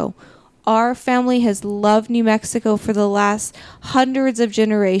Mexico. Our family has loved New Mexico for the last hundreds of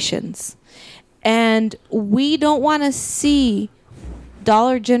generations. And we don't want to see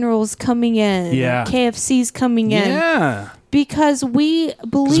Dollar Generals coming in, KFCs coming in. Because we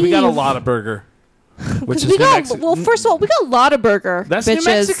believe... Because we got a lot of burger. Which is well, first of all, we got a lot of burger. That's bitches. New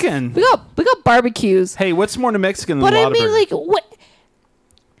Mexican. We got barbecues. Hey, what's more New Mexican than a lot of burger? But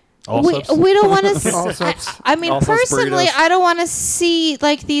I mean, we don't want to... I mean, personally, I don't want to see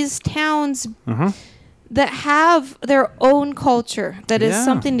these towns that have their own culture that is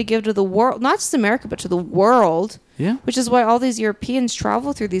something to give to the world. Not just America, but to the world. Yeah. Which is why all these Europeans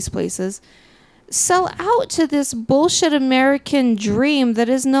travel through these places. Sell out to this bullshit American dream that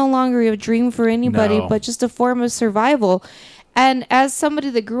is no longer a dream for anybody, but just a form of survival. And as somebody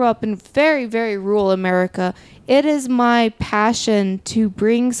that grew up in very, very rural America, it is my passion to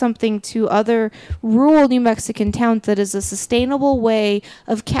bring something to other rural New Mexican towns that is a sustainable way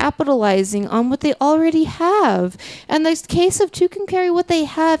of capitalizing on what they already have. And the case of Tucumcari, what they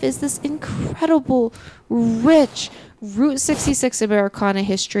have is this incredible, rich Route 66 Americana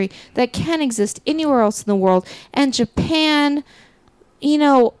history that can't exist anywhere else in the world. And Japan,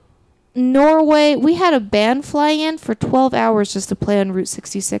 Norway, we had a band fly in for 12 hours just to play on Route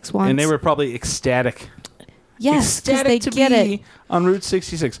 66 once. And they were probably ecstatic. Yes, because they get it. On Route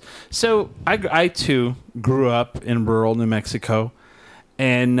 66. So I too grew up in rural New Mexico,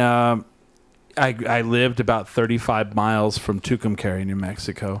 and I lived about 35 miles from Tucumcari, New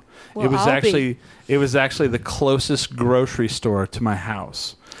Mexico. Well, it was actually the closest grocery store to my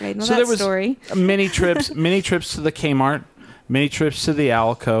house. I know so that there was story. many trips to the Kmart, many trips to the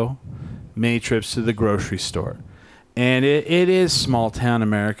Alco, many trips to the grocery store. And it is small town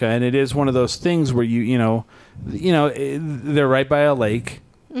America, and it is one of those things where they're right by a lake,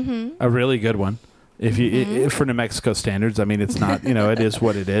 a really good one. If for New Mexico standards, I mean, it's not, it is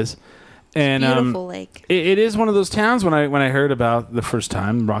what it is. And beautiful lake. It is one of those towns. When I heard about the first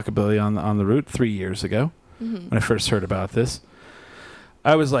time rockabilly on the route 3 years ago, when I first heard about this,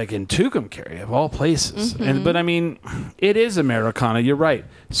 I was like, in Tucumcari of all places. But I mean, it is Americana. You're right.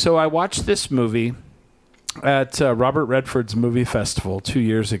 So I watched this movie at Robert Redford's movie festival 2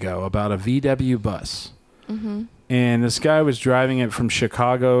 years ago about a VW bus, and this guy was driving it from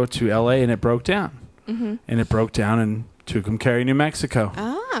Chicago to LA, and it broke down, and it broke down in Tucumcari, New Mexico.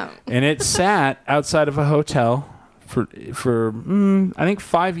 And it sat outside of a hotel for I think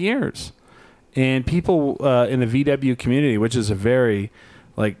 5 years. And people in the VW community, which is a very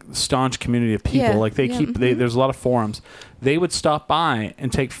staunch community of people, there's a lot of forums. They would stop by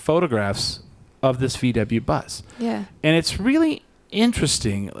and take photographs of this VW bus. Yeah. And it's really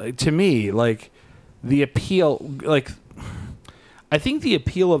interesting to me, the appeal, I think the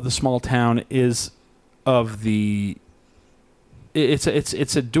appeal of the small town is of the it's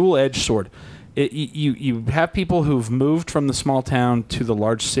a dual-edged sword. You have people who've moved from the small town to the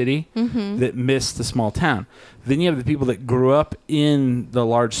large city that miss the small town. Then you have the people that grew up in the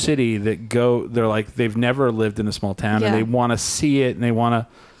large city that they've never lived in a small town and they want to see it, and they want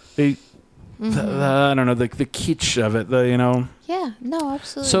to I don't know, the kitsch of it, Yeah, no,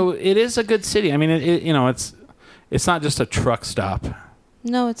 absolutely. So it is a good city. I mean, it's not just a truck stop.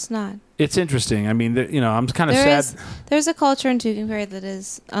 No, it's not. It's interesting. I mean, I'm kind of sad. There's a culture in Tucumcari that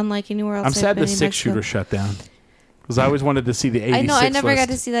is unlike anywhere else. I'm sad the 6-shooter shut down. because I always wanted to see the 86 I know, I never list. got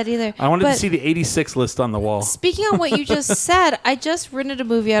to see that either. I wanted to see the 86 list on the wall. Speaking on what you just said, I just rented a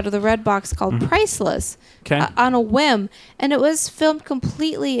movie out of the Red Box called Priceless on a whim, and it was filmed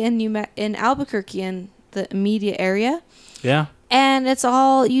completely in Albuquerque in the immediate area. Yeah. And it's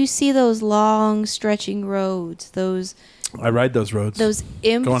all, you see those long stretching roads, I ride those roads. Those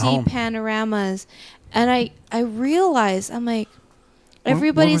empty panoramas. And I realized, I'm like,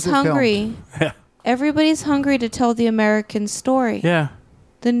 everybody's hungry. Yeah. Everybody's hungry to tell the American story. Yeah.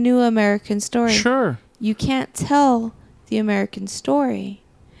 The new American story. Sure. You can't tell the American story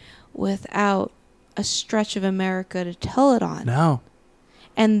without a stretch of America to tell it on. No.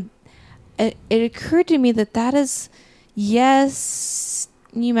 And it occurred to me that is, yes,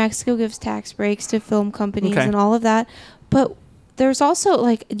 New Mexico gives tax breaks to film companies and all of that, but there's also,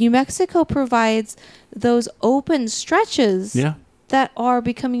 like, New Mexico provides those open stretches that are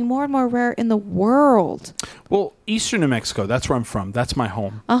becoming more and more rare in the world. Well, Eastern New Mexico, that's where I'm from. That's my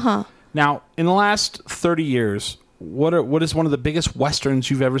home. Uh-huh. Now, in the last 30 years, what is one of the biggest Westerns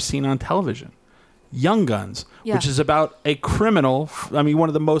you've ever seen on television? Young Guns, which is about a criminal, one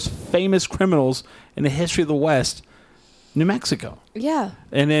of the most famous criminals in the history of the West, New Mexico. Yeah.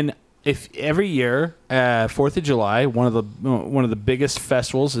 And then if every year, 4th of July, one of the biggest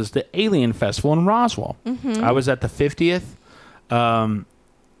festivals is the Alien Festival in Roswell. Mm-hmm. I was at the 50th.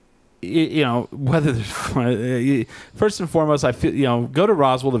 Whether first and foremost, I feel, go to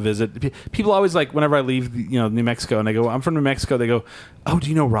Roswell to visit. People always, like, whenever I leave, New Mexico, and they go, I'm from New Mexico. They go, oh, do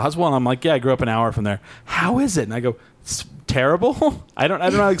you know Roswell? And I'm like, yeah, I grew up an hour from there. How is it? And I go, it's terrible. I don't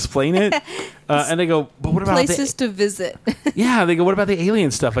know how to explain it. And they go, but what about places to visit? Yeah, they go, what about the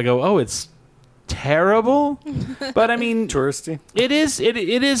alien stuff? I go, oh, it's terrible. But touristy. It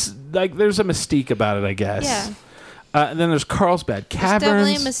is like, there's a mystique about it, I guess. Yeah. And then there's Carlsbad Caverns. There's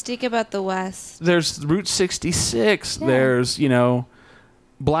definitely a mystique about the West. There's Route 66. Yeah. There's,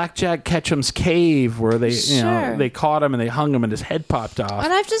 Blackjack Ketchum's cave, where they, they caught him and they hung him and his head popped off.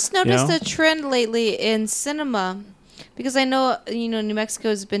 And I've just noticed a trend lately in cinema, because I know, New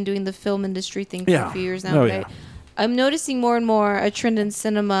Mexico's been doing the film industry thing for a few years now. Right? I'm noticing more and more a trend in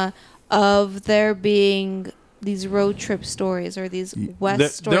cinema of there being these road trip stories or these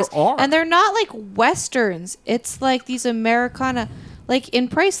West stories. There are. And they're not like Westerns. It's like these Americana, like in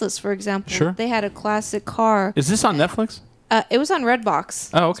Priceless, for example. Sure. They had a classic car. Is this on Netflix? It was on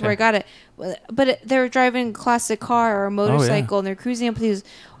Redbox. Oh, okay. That's where I got it. But they were driving a classic car or a motorcycle, and they're cruising up these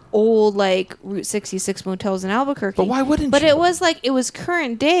old, like, Route 66 motels in Albuquerque. But why wouldn't you? But it was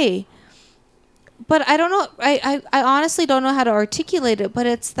current day. But I don't know. I honestly don't know how to articulate it. But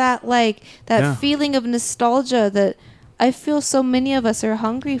it's that feeling of nostalgia that I feel so many of us are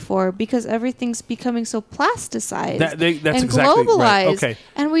hungry for, because everything's becoming so plasticized that's and exactly globalized. Right. Okay.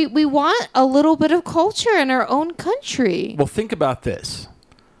 And we want a little bit of culture in our own country. Well, think about this.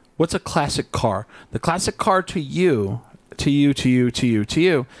 What's a classic car? The classic car to you,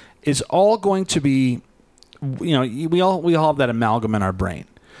 is all going to be, we all have that amalgam in our brain.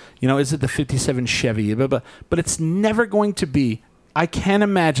 Is it the 57 Chevy? But it's never going to be. I can't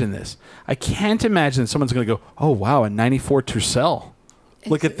imagine this. I can't imagine someone's going to go, oh, wow, a 94 Tercel.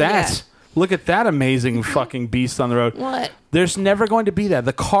 Look at that. Yeah. Look at that amazing fucking beast on the road. What? There's never going to be that.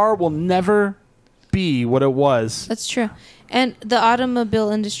 The car will never be what it was. That's true. And the automobile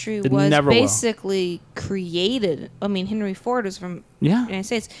industry was basically created. Henry Ford is from the United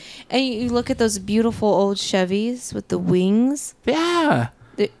States. And you look at those beautiful old Chevys with the wings. Yeah.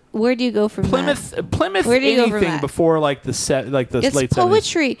 Where do you go from Plymouth? that? Plymouth. Where do you go from that? Before the late 70s. It's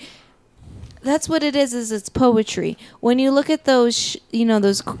poetry. That's what it is. It's poetry. When you look at those,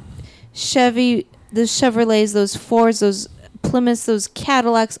 those Chevy, those Chevrolets, those Fords, those Plymouths, those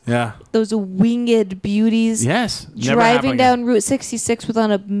Cadillacs, those winged beauties. Yes, driving down Route 66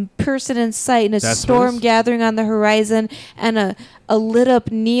 without a person in sight, and a storm gathering on the horizon, and a lit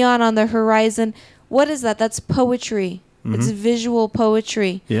up neon on the horizon. What is that? That's poetry. Mm-hmm. It's visual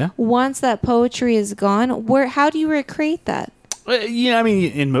poetry. Yeah. Once that poetry is gone, how do you recreate that?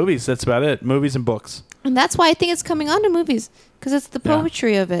 In movies, that's about it. Movies and books. And that's why I think it's coming onto movies, because it's the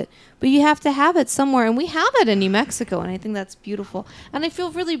poetry of it. But you have to have it somewhere, and we have it in New Mexico, and I think that's beautiful. And I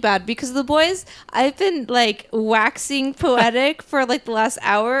feel really bad because the boys, I've been like waxing poetic for like the last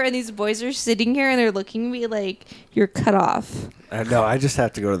hour, and these boys are sitting here and they're looking at me like, you're cut off. No, I just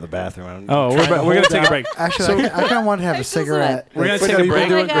have to go to the bathroom. We're going to take a break. Actually, I kind of want to have a cigarette. We're going to take a break.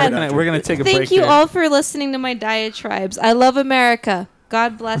 We're going to take a break. Thank you all for listening to my diatribes. I love America.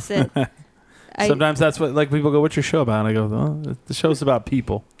 God bless it. Sometimes that's what, like, people go, what's your show about? And I go, oh, the show's about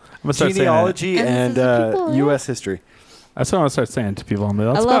people. I'm gonna start genealogy and U.S. history. That's what I'm going to start saying to people. I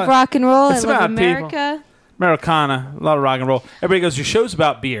love rock and roll. I love America. Americana, a lot of rock and roll. Everybody goes, your show's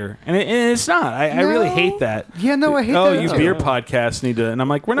about beer. And it's not. I really hate that. Yeah, no, I hate that. Oh, you beer podcasts need to... And I'm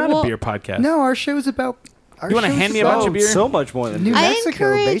like, we're not a beer podcast. No, our show's about... You want to hand me a bunch of beer? So much more than New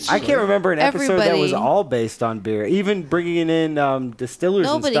Mexico, basically. I can't remember an episode that was all based on beer. Even bringing in distillers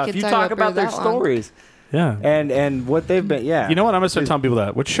and stuff. You talk about their stories. Yeah. And what they've been, yeah. You know what? I'm going to start telling people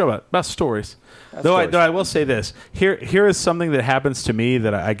that. What's your show about? About stories. Though I will say this. Here is something that happens to me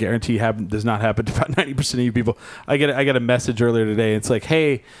that I guarantee does not happen to about 90% of you people. I get a message earlier today. It's like,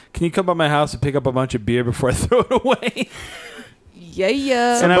 hey, can you come by my house and pick up a bunch of beer before I throw it away?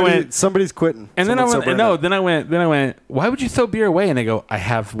 Yeah. And I went, somebody's quitting. And then I went, why would you throw beer away? And they go, I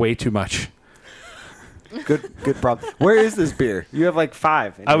have way too much. Good problem. Where is this beer? You have like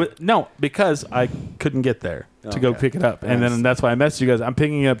 5. No, because I couldn't get there to go pick it up. And then that's why I messaged you guys. I'm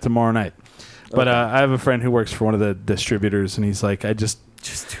picking it up tomorrow night. But I have a friend who works for one of the distributors, and he's like, just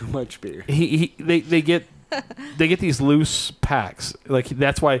too much beer. They get these loose packs. Like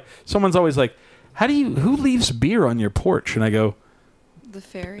that's why someone's always like, who leaves beer on your porch? And I go, the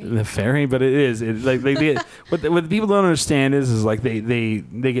ferry, but it is. Like what people don't understand is like they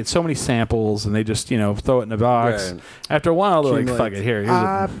get so many samples and they just throw it in a box. Right. After a while, they're like, "Fuck it, here."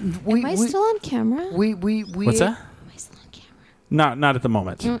 Am I still on camera? What's that? Am I still on camera? Not at the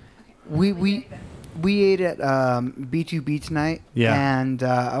moment. We ate at B2B tonight. Yeah, and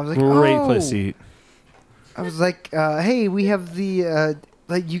I was like, great place to eat. I was like, hey, we have the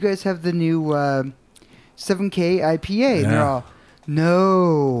you guys have the new 7K IPA, yeah. And they're all.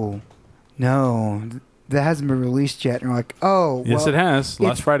 No, that hasn't been released yet. And we're like, oh, yes, it has.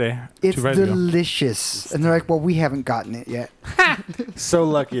 Last Friday. It's delicious. And they're like, well, we haven't gotten it yet. So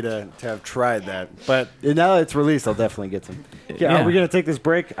lucky to have tried that. But now that it's released, I'll definitely get some. Yeah. Are we going to take this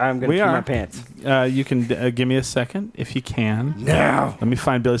break? I'm going to pee my pants. You can give me a second if you can. Now. Let me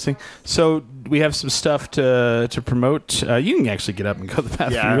find Billy's thing. So we have some stuff to promote. You can actually get up and go to the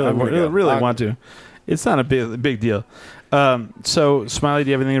bathroom. Yeah, you really want to. It's not a big deal. So, Smiley,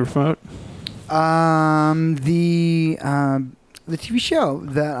 do you have anything to promote? The TV show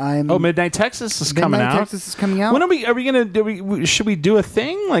that I'm... Oh, Midnight Texas is coming out. Midnight Texas is coming out. When are we going to... Should we do a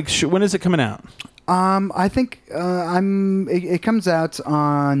thing? Like, when is it coming out? I think it comes out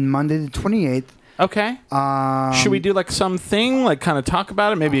on Monday the 28th. Okay. Should we do, like, something? Like, kind of talk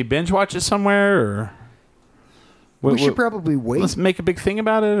about it? Maybe binge watch it somewhere? Or... We should probably wait. Let's make a big thing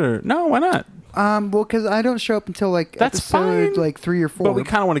about it? Or no, why not? Well, because I don't show up until like that's episode fine. Like 3 or 4. But we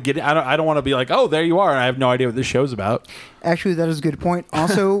kind of want to get it. I don't want to be like, oh, there you are. And I have no idea what this show's about. Actually, that is a good point.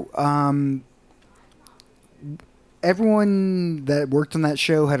 Also, everyone that worked on that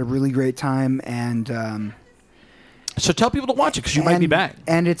show had a really great time, and so tell people to watch it because you might be back.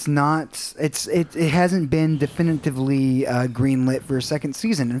 And it's not. It hasn't been definitively greenlit for a second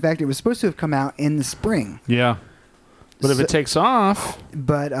season. In fact, it was supposed to have come out in the spring. Yeah. But if it takes off...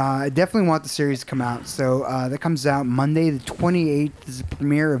 But I definitely want the series to come out. So that comes out Monday the 28th is the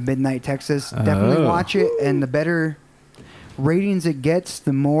premiere of Midnight Texas. Definitely watch it. And the better ratings it gets,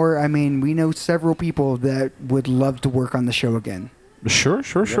 the more... I mean, we know several people that would love to work on the show again. Sure.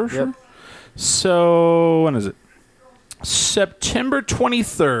 So, when is it? September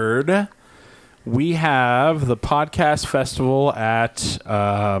 23rd, we have the podcast festival at...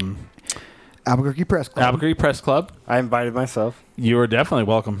 Albuquerque Press Club. I invited myself. You are definitely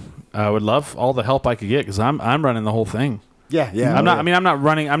welcome. I would love all the help I could get because I'm running the whole thing. Yeah. I'm not. I mean, I'm not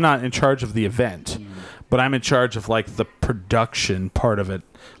running. I'm not in charge of the event, but I'm in charge of like the production part of it,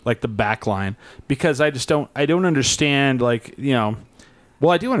 like the back line, because I don't understand. Like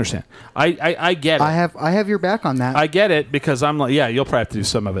well, I do understand. I get it. I have your back on that. I get it because I'm like, yeah, you'll probably have to do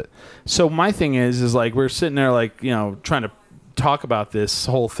some of it. So my thing is like we're sitting there like trying to talk about this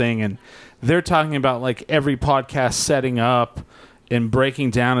whole thing and. They're talking about like every podcast setting up and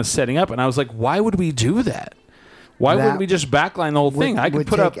breaking down and setting up. And I was like, why would we do that? Why wouldn't we just backline the whole thing? I could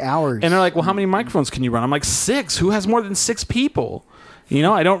put up hours. And they're like, well, how many microphones can you run? I'm like, 6. Who has more than 6 people?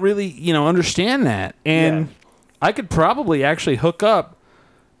 I don't really, understand that. And I could probably actually hook up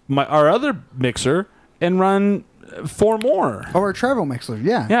our other mixer and run 4 more. Or a travel mixer,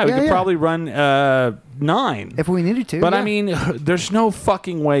 yeah. Yeah, we could probably run 9. If we needed to. But I mean, there's no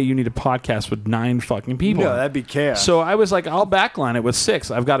fucking way you need a podcast with 9 fucking people. No, that'd be chaos. So I was like, I'll backline it with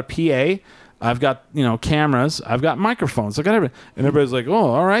 6. I've got a PA. I've got, cameras. I've got microphones. I've got everything. And everybody's like,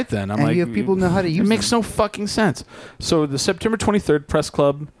 oh, all right then. I'm like, you have people know how to use it. It makes no fucking sense. So the September 23rd Press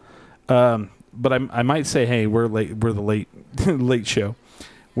Club. But I might say, hey, we're late. We're the late show.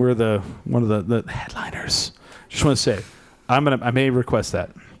 We're one of the headliners. Just want to say, I may request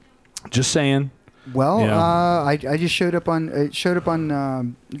that. Just saying. Well, I just showed up on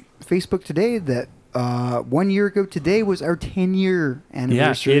Facebook today that 1 year ago today was our 10-year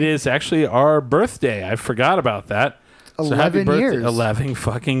anniversary. Yeah, it is actually our birthday. I forgot about that. 11 years. 11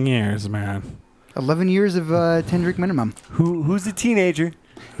 fucking years, man. 11 years of 10 drink minimum. Who's a teenager?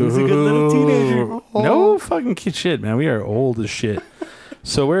 Who's a good little teenager? No fucking kid shit, man. We are old as shit.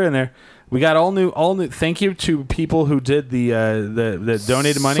 So we're in there. We got all new. Thank you to people who did the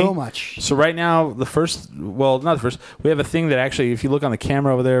donated money. So much. So right now, not the first. We have a thing that actually, if you look on the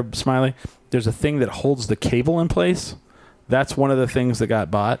camera over there, Smiley, there's a thing that holds the cable in place. That's one of the things that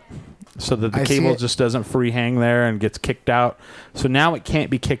got bought, so that the cable just doesn't free hang there and gets kicked out. So now it can't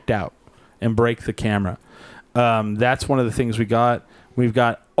be kicked out and break the camera. That's one of the things we got. We've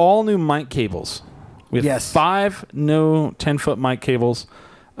got all new mic cables. We have 5 new 10-foot mic cables.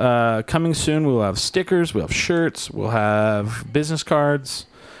 Coming soon, we'll have stickers, we'll have shirts, we'll have business cards,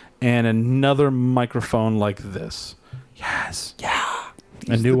 and another microphone like this. Yes. Yeah.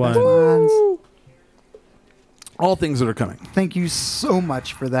 A new one. All things that are coming. Thank you so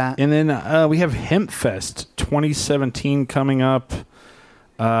much for that. And then we have HempFest 2017 coming up.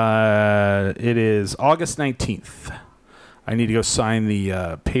 It is August 19th. I need to go sign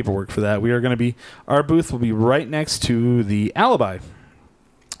the paperwork for that. Our booth will be right next to the Alibi.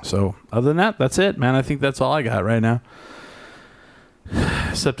 So other than that, that's it, man. I think that's all I got right now.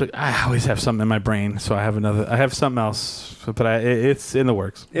 Except I always have something in my brain, so I have something else, but it's in the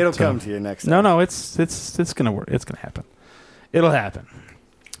works. It'll come to you next time. No, it's gonna work. It's gonna happen. It'll happen.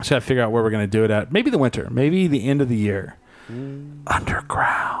 Just gotta figure out where we're gonna do it at. Maybe the winter. Maybe the end of the year.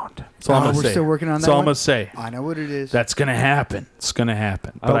 Underground. That's all I'm gonna say. We're still working on that. That's all I'm gonna say. I know what it is. That's gonna happen. It's gonna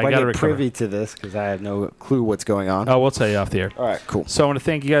happen. But I gotta get privy to this because I have no clue what's going on. Oh, we'll tell you off the air. All right, cool. So I want to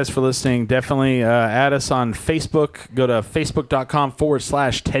thank you guys for listening. Definitely add us on Facebook. Go to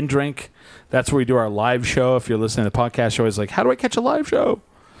facebook.com/10drink. That's where we do our live show. If you're listening to the podcast show, it's like, how do I catch a live show?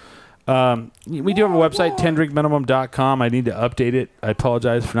 We do have a website, 10drinkminimum.com. I need to update it. I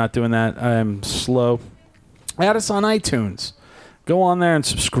apologize for not doing that. I am slow. Add us on iTunes. Go on there and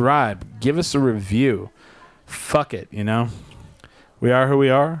subscribe. Give us a review. Fuck it, We are who we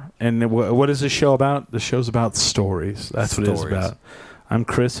are. And what is this show about? The show's about stories. That's what it is about. I'm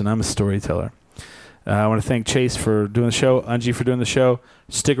Chris, and I'm a storyteller. I want to thank Chase for doing the show, Unji for doing the show.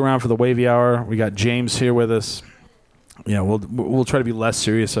 Stick around for the Wavy Hour. We got James here with us. We'll try to be less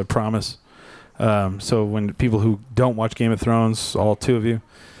serious, I promise. So when people who don't watch Game of Thrones, all 2 of you,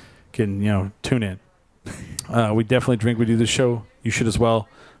 can, tune in. We definitely drink. We do the show. You should as well.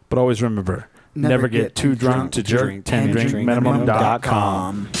 But always remember, never get too drunk to jerk.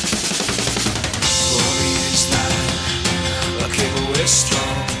 10drinkminimum.com.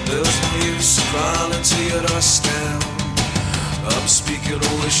 There's no use crawling to your doorstep. I'm speaking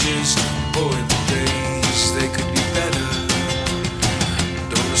of wishes, boy, the days they could be better.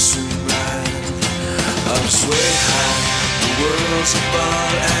 Don't assume I'm just way high. The world's a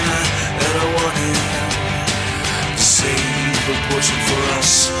ball and I want it. Save a portion for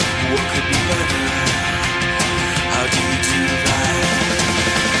us. What could be better? How do you do that?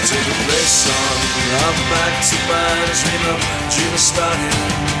 Take a place on. I'm back to my dream of starting.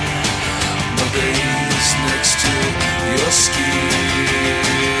 My days next to your skin.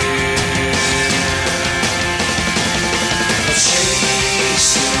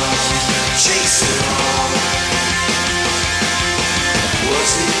 Chase it on.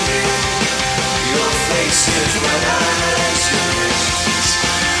 Was it you? Your face is right eyes, your lips.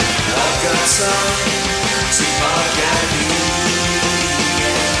 I've got time to park at me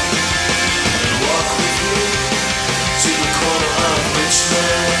and walk with you to the corner of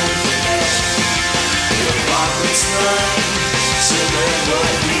Richmond. Your apartment's nice, so then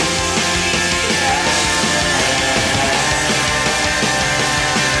what we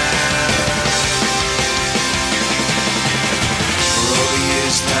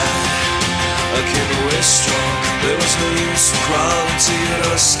I came away strong. There was no use crawling to your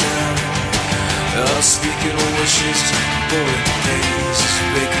doorstep. I was speaking of wishes, boy, the days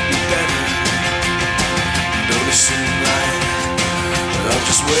they could be better. Don't assume I'm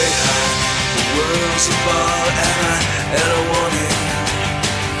just way high. The world's a ball and I want it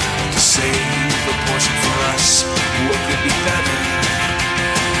to save a portion for us. What could be better?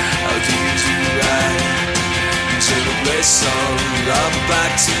 How do you do right? Take a place on. I'm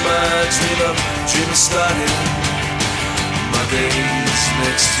back to my dream of starting. My days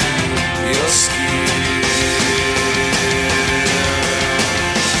next to your skin.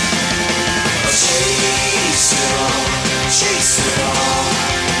 I'll chase it on.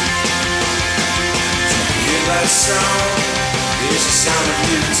 Do you hear that sound? It's the sound of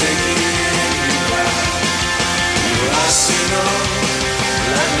you taking me back. Your eyes see no,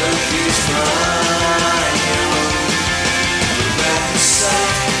 that look is fine.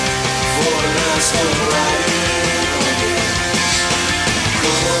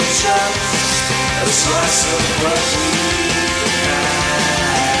 slice of what we had.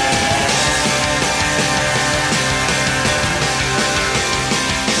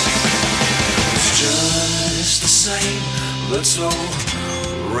 It's just the same little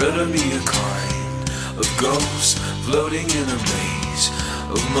rhythm-y kind of ghost floating in a maze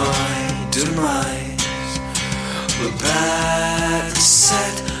of my demise. We're back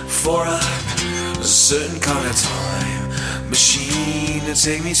set for a certain kind of time machine to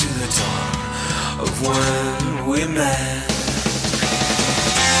take me to the dawn of when we met.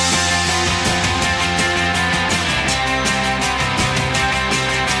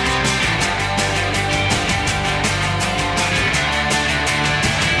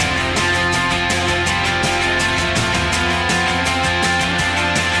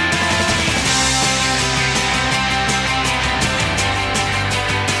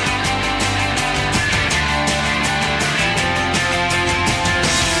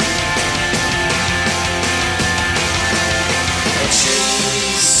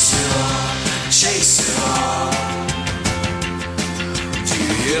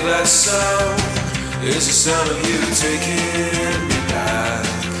 That sound is the sound of you taking me back.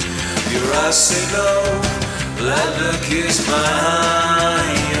 Your eyes say no, that look is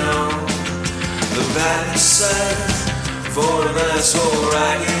mine. The band set for an asshole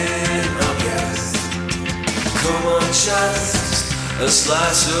ragging up yes. Come on, just a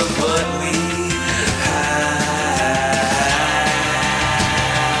slice of what we had.